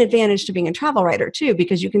this is an advantage to being a travel writer too,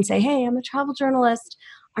 because you can say, hey, I'm a travel journalist.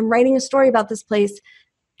 I'm writing a story about this place.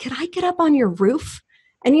 Could I get up on your roof?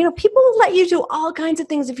 And, people will let you do all kinds of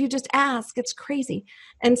things if you just ask. It's crazy.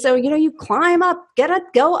 And so, you climb up,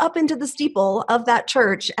 go up into the steeple of that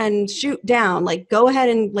church and shoot down. Like, go ahead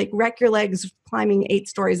and wreck your legs climbing 8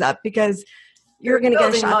 stories up, because you're going to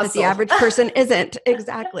get a shot muscle that the average person isn't.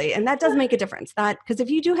 Exactly. And that does make a difference. Because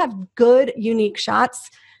if you do have good, unique shots,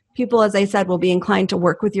 people, as I said, will be inclined to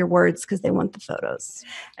work with your words because they want the photos.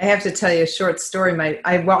 I have to tell you a short story.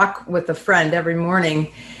 I walk with a friend every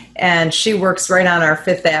morning, and she works right on our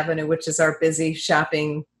Fifth Avenue, which is our busy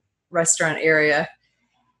shopping restaurant area.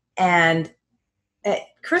 And at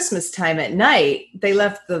Christmas time at night, they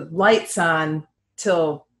left the lights on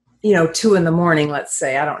till, 2 a.m, let's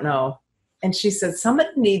say, I don't know. And she said,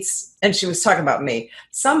 and she was talking about me,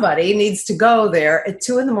 somebody needs to go there at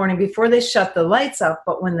 2 a.m. before they shut the lights up.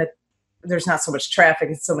 But when there's not so much traffic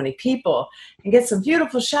and so many people, and get some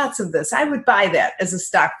beautiful shots of this, I would buy that as a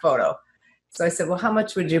stock photo. So I said, well, how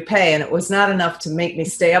much would you pay? And it was not enough to make me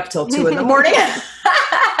stay up till 2 a.m.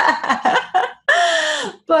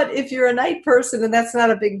 But if you're a night person and that's not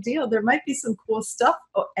a big deal, there might be some cool stuff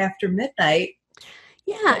after midnight.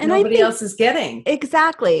 Yeah, and nobody else is getting.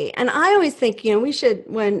 Exactly. And I always think, we should,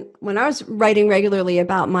 when I was writing regularly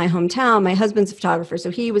about my hometown, my husband's a photographer, so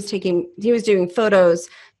he was doing photos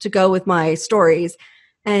to go with my stories.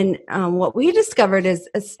 And what we discovered is,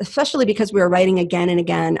 especially because we were writing again and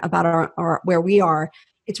again about our where we are,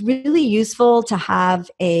 it's really useful to have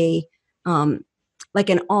an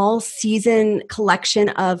all season collection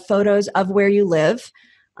of photos of where you live.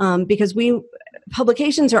 Because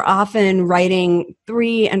publications are often writing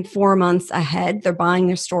 3 and 4 months ahead. They're buying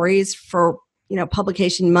their stories for,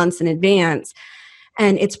 publication months in advance.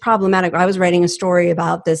 And it's problematic. I was writing a story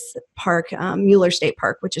about this park, Mueller State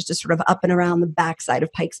Park, which is just sort of up and around the backside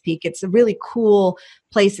of Pikes Peak. It's a really cool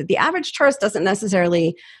place that the average tourist doesn't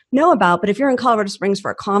necessarily know about. But if you're in Colorado Springs for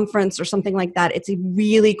a conference or something like that, it's a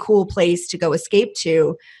really cool place to go escape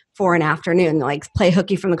to for an afternoon, like play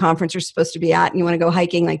hooky from the conference you're supposed to be at, and you want to go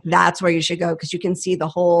hiking, like that's where you should go, because you can see the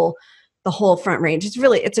whole Front Range.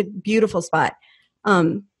 It's a beautiful spot.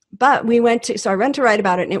 But I went to write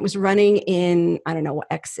about it, and it was running in, I don't know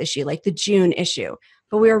what X issue, like the June issue.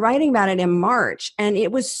 But we were writing about it in March, and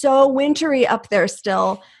it was so wintry up there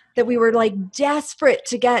still that we were desperate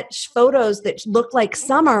to get photos that looked like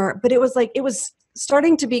summer, but it was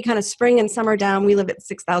starting to be kind of spring and summer down. We live at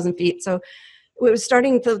 6,000 feet, so it was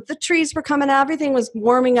starting the trees were coming out, everything was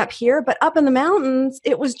warming up here, but up in the mountains,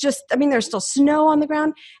 it was just, there's still snow on the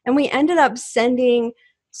ground. And we ended up sending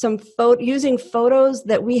using photos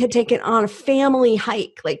that we had taken on a family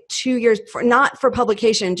hike, 2 years before, not for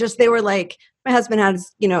publication, just they were my husband had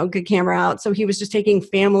a good camera out, so he was just taking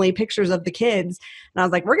family pictures of the kids. And I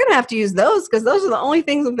was like, we're going to have to use those, because those are the only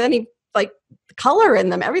things with any color in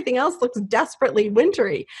them. Everything else looks desperately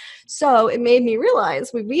wintry. So it made me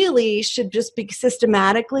realize we really should just be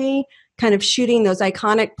systematically kind of shooting those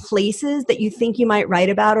iconic places that you think you might write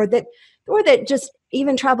about, or that just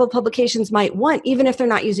even travel publications might want, even if they're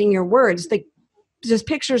not using your words, just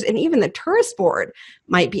pictures. And even the tourist board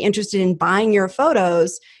might be interested in buying your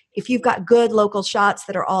photos if you've got good local shots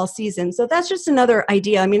that are all season. So that's just another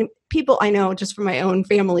idea. People I know, just from my own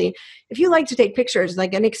family, if you like to take pictures,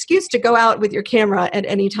 an excuse to go out with your camera at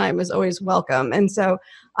any time is always welcome. And so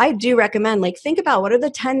I do recommend, think about what are the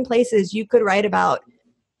 10 places you could write about,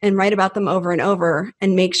 and write about them over and over,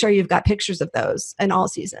 and make sure you've got pictures of those in all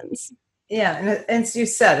seasons. Yeah. And as you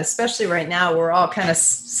said, especially right now, we're all kind of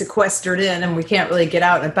sequestered in and we can't really get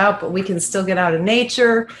out and about, but we can still get out in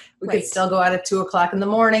nature. We could still go out at 2 o'clock in the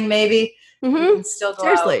morning, maybe. Mm-hmm. We can still go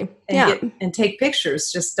out and take pictures.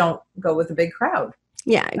 Just don't go with a big crowd.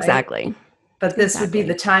 Yeah, exactly. Right? But this would be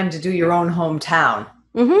the time to do your own hometown.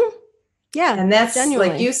 Mm-hmm. Yeah. And that's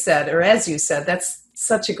genuinely. Like you said, or as you said, that's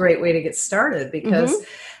such a great way to get started, because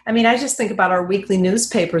I just think about our weekly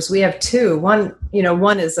newspapers. We have 2.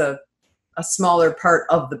 One is a smaller part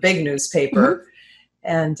of the big newspaper,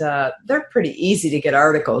 and they're pretty easy to get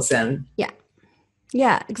articles in.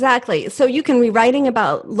 Yeah, exactly. So you can be writing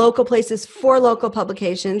about local places for local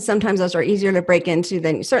publications. Sometimes those are easier to break into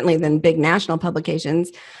than big national publications.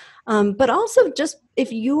 But also, just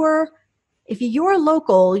if you're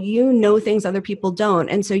local, you know things other people don't.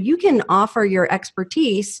 And so you can offer your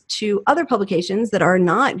expertise to other publications that are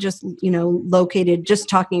not just, located, just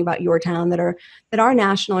talking about your town, that are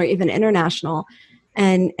national or even international,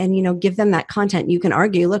 and give them that content. You can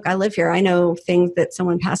argue, look, I live here. I know things that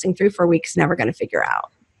someone passing through for a week is never going to figure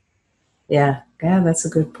out. Yeah, that's a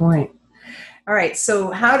good point. All right.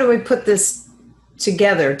 So how do we put this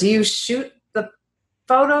together? Do you shoot the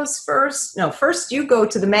photos first? No, first you go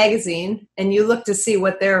to the magazine and you look to see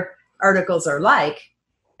what their articles are like.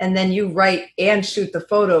 And then you write and shoot the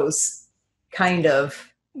photos kind of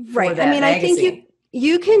for Right. I that mean, I think magazine.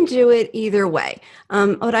 you can do it either way.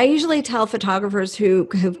 What I usually tell photographers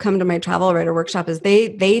who've come to my travel writer workshop is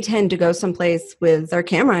they tend to go someplace with their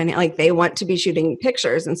camera and like they want to be shooting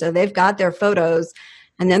pictures, and so they've got their photos,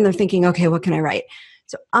 and then they're thinking, okay, what can I write?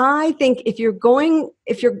 So I think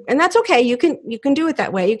and that's okay. You can do it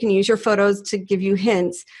that way. You can use your photos to give you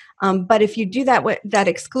hints. But if you do that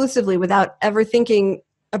exclusively without ever thinking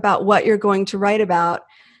about what you're going to write about,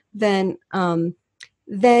 then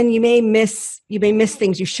you may miss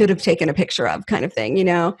things you should have taken a picture of, kind of thing,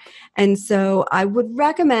 And so I would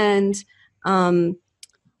recommend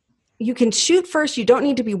you can shoot first. You don't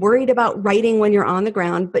need to be worried about writing when you're on the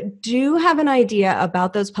ground, but do have an idea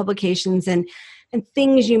about those publications and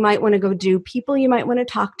things you might want to go do, people you might want to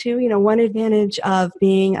talk to. One advantage of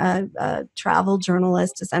being a travel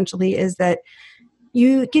journalist essentially is that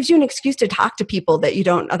it gives you an excuse to talk to people that you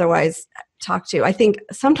don't otherwise talk to. I think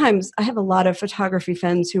sometimes I have a lot of photography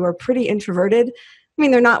friends who are pretty introverted. I mean,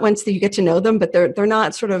 they're not once that you get to know them, but they're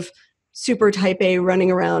not sort of super type A running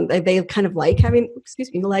around. They kind of like having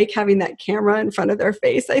that camera in front of their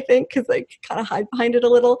face, I think, because they kind of hide behind it a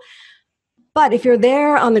little. But if you're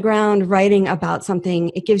there on the ground writing about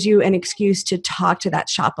something, it gives you an excuse to talk to that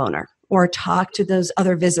shop owner or talk to those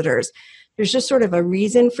other visitors. There's just sort of a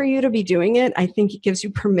reason for you to be doing it. I think it gives you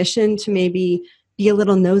permission to maybe be a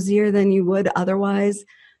little nosier than you would otherwise.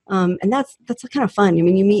 And that's kind of fun. I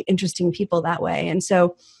mean, you meet interesting people that way. And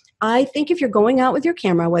so I think if you're going out with your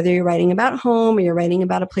camera, whether you're writing about home or you're writing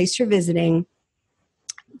about a place you're visiting,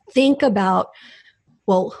 think about,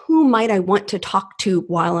 well, who might I want to talk to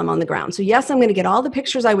while I'm on the ground? So yes, I'm going to get all the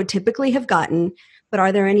pictures I would typically have gotten, but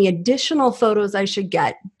are there any additional photos I should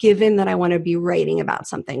get given that I want to be writing about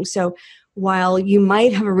something? So while you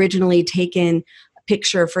might have originally taken a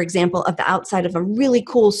picture, for example, of the outside of a really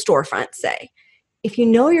cool storefront, say, if you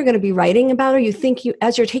know you're going to be writing about, or you think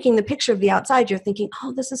as you're taking the picture of the outside, you're thinking,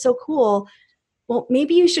 oh, this is so cool. Well,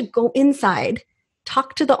 maybe you should go inside,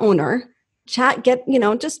 talk to the owner, chat,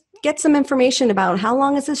 just get some information about how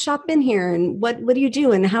long has this shop been here and what do you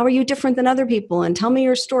do and how are you different than other people, and tell me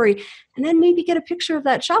your story. And then maybe get a picture of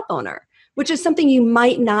that shop owner, which is something you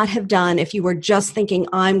might not have done if you were just thinking,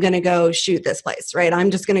 I'm going to go shoot this place, right?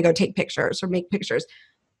 I'm just going to go take pictures or make pictures.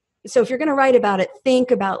 So if you're going to write about it,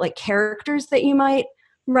 think about like characters that you might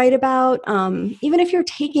write about. Even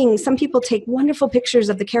if some people take wonderful pictures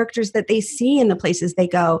of the characters that they see in the places they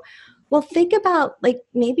go. Well, think about like,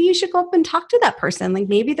 maybe you should go up and talk to that person. Like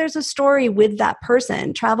maybe there's a story with that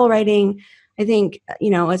person. Travel writing, I think,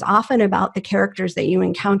 is often about the characters that you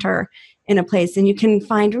encounter in a place, and you can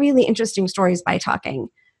find really interesting stories by talking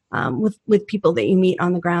with people that you meet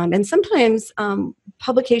on the ground. And sometimes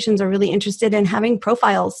publications are really interested in having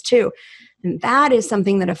profiles too. And that is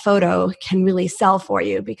something that a photo can really sell for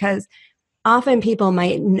you, because often people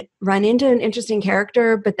might run into an interesting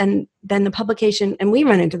character, but then the publication, and we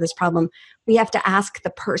run into this problem, we have to ask the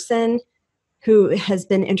person who has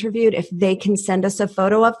been interviewed if they can send us a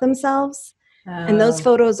photo of themselves. And those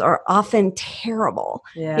photos are often terrible.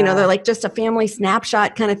 Yeah. They're like just a family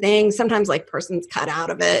snapshot kind of thing. Sometimes like person's cut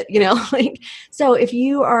out of it, so if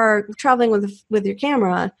you are traveling with your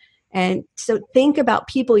camera, and so think about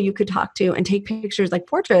people you could talk to and take pictures, like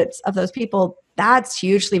portraits of those people, that's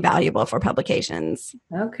hugely valuable for publications.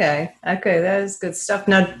 Okay. That is good stuff.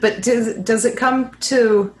 Now, but does it come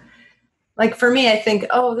to, like for me, I think,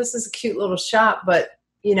 oh, this is a cute little shop, but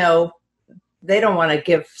they don't want to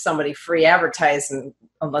give somebody free advertising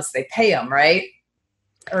unless they pay them, right?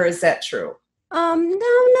 Or is that true? No,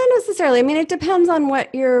 not necessarily. I mean, it depends on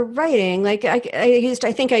what you're writing. Like I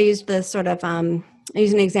used this sort of, I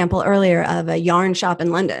used an example earlier of a yarn shop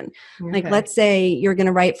in London. Okay. Like, let's say you're going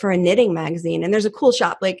to write for a knitting magazine and there's a cool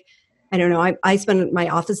shop. Like, I don't know, my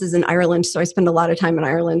office is in Ireland, so I spend a lot of time in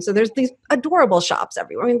Ireland. So there's these adorable shops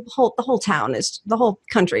everywhere. I mean, the whole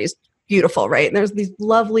country is beautiful, right? And there's these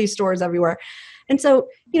lovely stores everywhere. And so,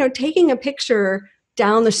 taking a picture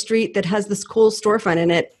down the street that has this cool storefront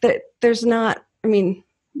in it,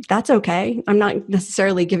 that's okay. I'm not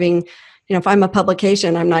necessarily giving, if I'm a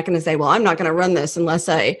publication, I'm not going to say, well, I'm not going to run this unless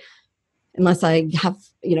I have,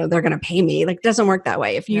 they're going to pay me. Like, it doesn't work that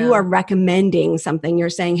way. If you are recommending something, you're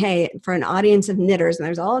saying, hey, for an audience of knitters, and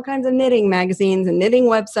there's all kinds of knitting magazines and knitting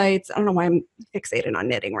websites. I don't know why I'm fixated on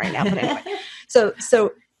knitting right now, but anyway. So,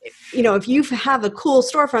 if you have a cool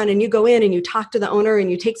storefront and you go in and you talk to the owner and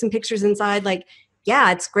you take some pictures inside, like,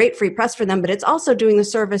 yeah, it's great free press for them, but it's also doing the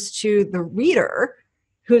service to the reader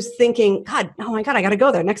who's thinking, God, oh my God, I got to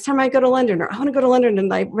go there. Next time I go to London, or I want to go to London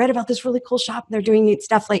and I read about this really cool shop and they're doing neat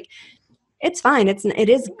stuff. Like, it's fine. It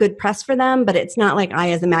is good press for them, but it's not like I,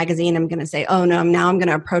 as a magazine, I'm going to say, oh no, now I'm going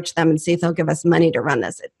to approach them and see if they'll give us money to run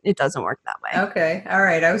this. It doesn't work that way. Okay. All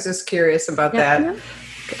right. I was just curious about that.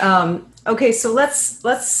 Yep. Okay. So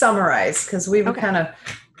let's summarize, because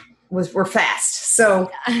we're fast. So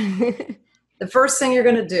the first thing you're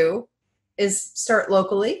going to do is start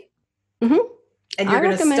locally. Mm-hmm. And you're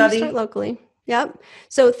going to study. Start locally. Yep.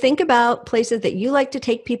 So think about places that you like to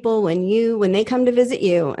take people when they come to visit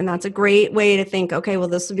you. And that's a great way to think, okay, well,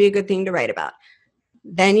 this would be a good thing to write about.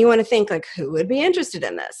 Then you want to think, like, who would be interested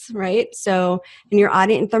in this, right? So in your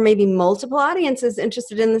audience, there may be multiple audiences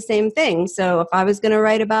interested in the same thing. So if I was going to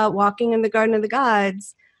write about walking in the Garden of the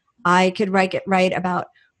Gods, I could write about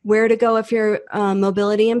where to go if you're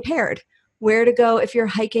mobility impaired, where to go if you're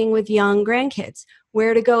hiking with young grandkids,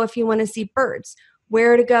 where to go if you want to see birds,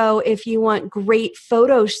 where to go if you want great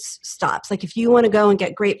photo stops. Like if you want to go and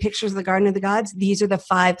get great pictures of the Garden of the Gods, these are the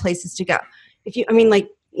 5 places to go. I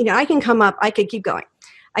could keep going.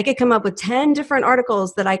 I could come up with 10 different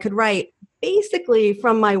articles that I could write basically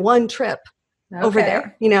from my one trip over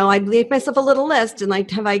there. I'd leave myself a little list and like,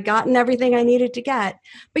 have I gotten everything I needed to get?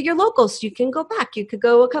 But you're local, so you can go back. You could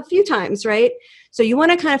go a few times, right? So you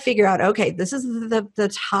want to kind of figure out, okay, this is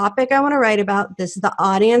the topic I want to write about. This is the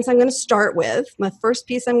audience I'm going to start with. My first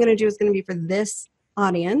piece I'm going to do is going to be for this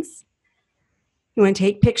audience. You want to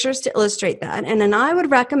take pictures to illustrate that. And then I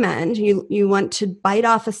would recommend you want to bite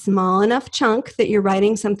off a small enough chunk that you're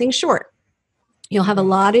writing something short. You'll have a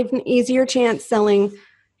lot of an easier chance selling,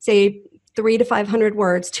 say, 300 to 500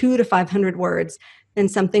 words, 200 to 500 words, than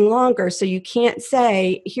something longer. So you can't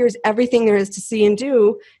say, here's everything there is to see and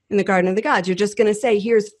do in the Garden of the Gods. You're just going to say,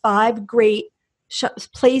 here's 5 great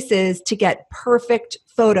places to get perfect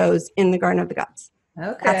photos in the Garden of the Gods.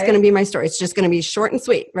 Okay. That's going to be my story. It's just going to be short and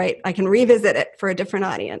sweet, right? I can revisit it for a different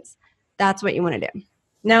audience. That's what you want to do.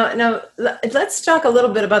 Now, let's talk a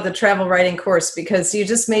little bit about the travel writing course, because you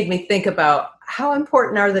just made me think about how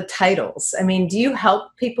important are the titles? I mean, do you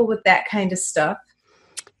help people with that kind of stuff?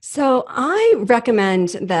 So I recommend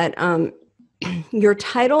that your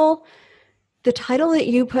title, the title that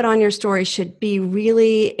you put on your story should be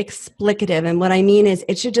really explicative. And what I mean is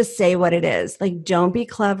it should just say what it is. Like, don't be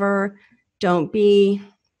clever. Don't be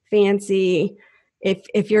fancy.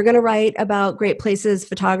 If you're going to write about great places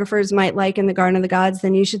photographers might like in the Garden of the Gods,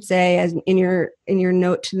 then you should say, as in your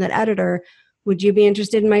note to the editor, would you be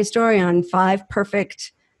interested in my story on 5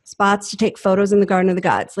 perfect spots to take photos in the Garden of the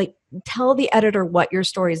Gods? Like, tell the editor what your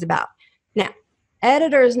story is about. Now,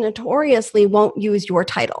 editors notoriously won't use your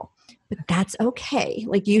title, but that's okay.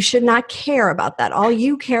 Like, you should not care about that. All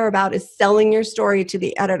you care about is selling your story to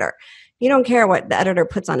the editor. You don't care what the editor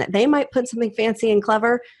puts on it. They might put something fancy and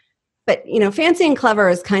clever, but fancy and clever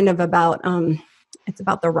is kind of about, it's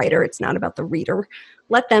about the writer. It's not about the reader.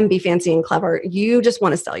 Let them be fancy and clever. You just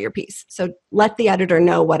want to sell your piece. So let the editor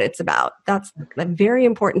know what it's about. That's a very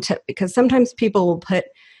important tip, because sometimes people will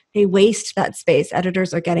they waste that space.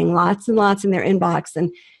 Editors are getting lots and lots in their inbox.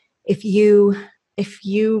 And if you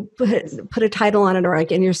put a title on it, or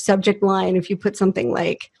like in your subject line, if you put something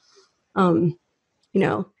like,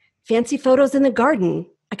 fancy photos in the garden,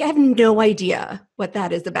 like I have no idea what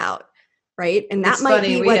that is about. Right. And that might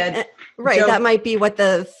be that might be what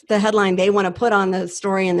the headline they want to put on the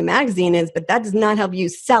story in the magazine is, but that does not help you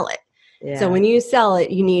sell it. Yeah. So when you sell it,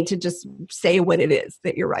 you need to just say what it is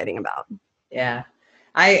that you're writing about. Yeah.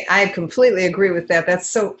 I completely agree with that. That's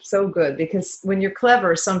so good, because when you're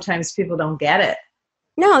clever, sometimes people don't get it.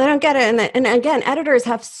 No, they don't get it. And again, editors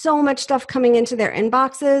have so much stuff coming into their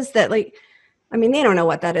inboxes that they don't know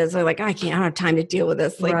what that is. They're like, I don't have time to deal with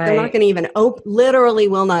this. Like, right. They're not going to even literally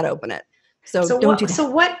will not open it. So don't do that. So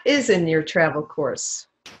what is in your travel course?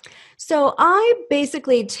 So I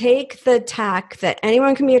basically take the tack that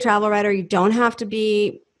anyone can be a travel writer. You don't have to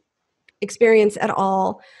be experienced at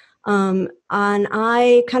all. And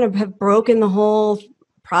I kind of have broken the whole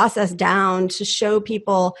process down to show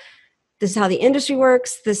people this is how the industry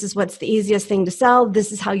works. This is what's the easiest thing to sell.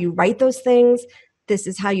 This is how you write those things. This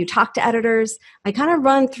is how you talk to editors. I kind of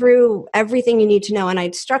run through everything you need to know. And I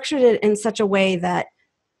structured it in such a way that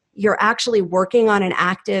you're actually working on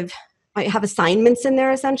I have assignments in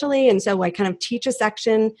there essentially. And so I kind of teach a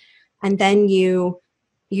section, and then you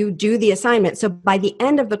do the assignment. So by the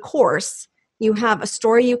end of the course, you have a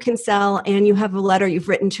story you can sell and you have a letter you've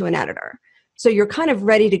written to an editor. So you're kind of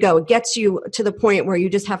ready to go. It gets you to the point where you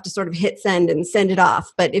just have to sort of hit send and send it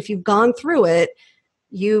off. But if you've gone through it,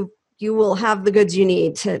 you've you will have the goods you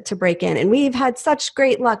need to break in. And we've had such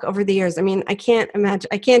great luck over the years. I mean, I can't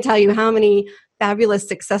tell you how many fabulous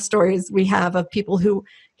success stories we have of people who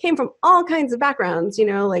came from all kinds of backgrounds,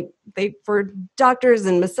 like they were doctors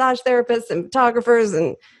and massage therapists and photographers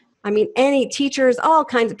and any teachers, all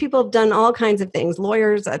kinds of people have done all kinds of things,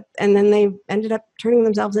 lawyers, and then they ended up turning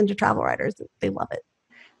themselves into travel writers. They love it.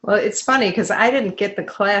 Well, it's funny because I didn't get the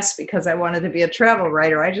class because I wanted to be a travel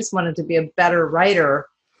writer. I just wanted to be a better writer.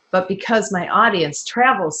 But because my audience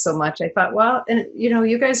travels so much, I thought, well, and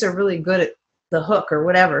you guys are really good at the hook or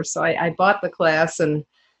whatever. So I bought the class, and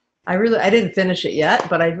I didn't finish it yet,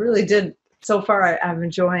 but I really did. So far, I'm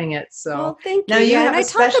enjoying it. So well, thank you. Now you have and I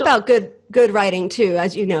talked about good writing too,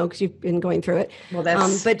 as you know, because you've been going through it. Well,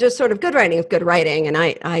 that's but just sort of good writing is good writing, and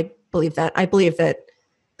I believe that. I believe that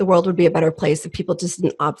the world would be a better place if people just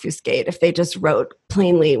didn't obfuscate, if they just wrote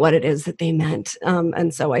plainly what it is that they meant.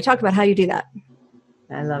 And so I talk about how you do that.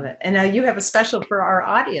 I love it. And you have a special for our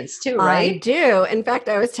audience too, right? I do. In fact,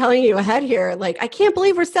 I was telling you ahead here, I can't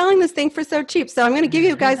believe we're selling this thing for so cheap. So I'm going to give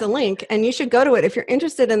you guys a link and you should go to it if you're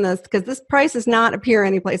interested in this, because this price does not appear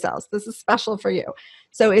anyplace else. This is special for you.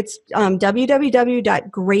 So it's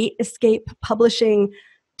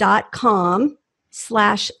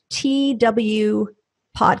www.greatescapepublishing.com/TW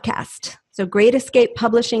podcast. So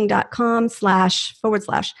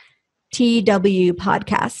greatescapepublishing.com//TW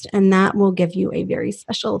podcast. And that will give you a very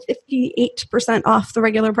special 58% off the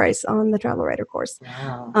regular price on the Travel Writer course.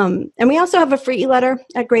 Wow. And we also have a free e-letter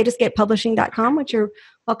at greatescapepublishing.com, which you're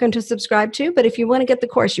welcome to subscribe to. But if you want to get the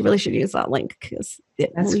course, you really should use that link because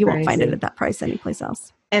you won't find it at that price anyplace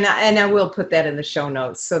else. And I will put that in the show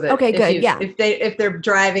notes so that if they're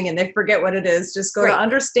driving and they forget what it is, just go to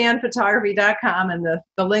understandphotography.com and the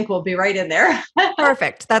link will be right in there.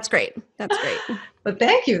 Perfect. That's great. That's great. But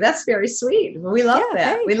thank you. That's very sweet. We love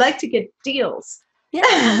that. Thanks. We like to get deals.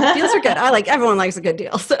 Yeah, deals are good. Everyone likes a good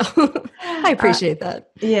deal. So I appreciate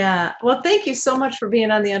that. Yeah. Well, thank you so much for being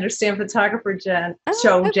on the Understand Photographer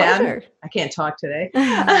show, Jen. Pleasure. I can't talk today.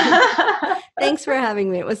 Thanks for having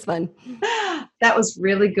me. It was fun. That was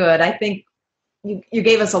really good. I think you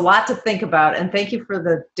gave us a lot to think about, and thank you for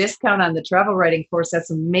the discount on the travel writing course. That's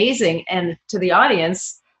amazing. And to the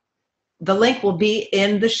audience, the link will be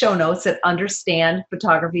in the show notes at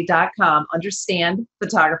understandphotography.com,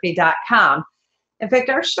 understandphotography.com. In fact,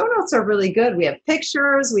 our show notes are really good. We have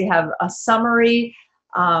pictures, we have a summary.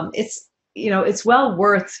 It's well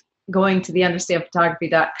worth going to the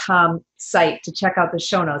understandphotography.com site to check out the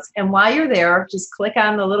show notes. And while you're there, just click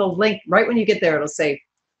on the little link. Right when you get there, it'll say,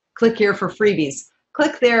 click here for freebies.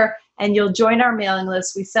 Click there and you'll join our mailing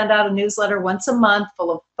list. We send out a newsletter once a month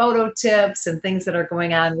full of photo tips and things that are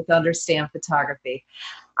going on with Understand Photography.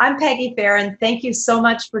 I'm Peggy Farron. Thank you so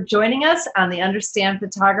much for joining us on the Understand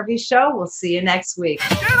Photography Show. We'll see you next week.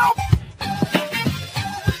 Get up!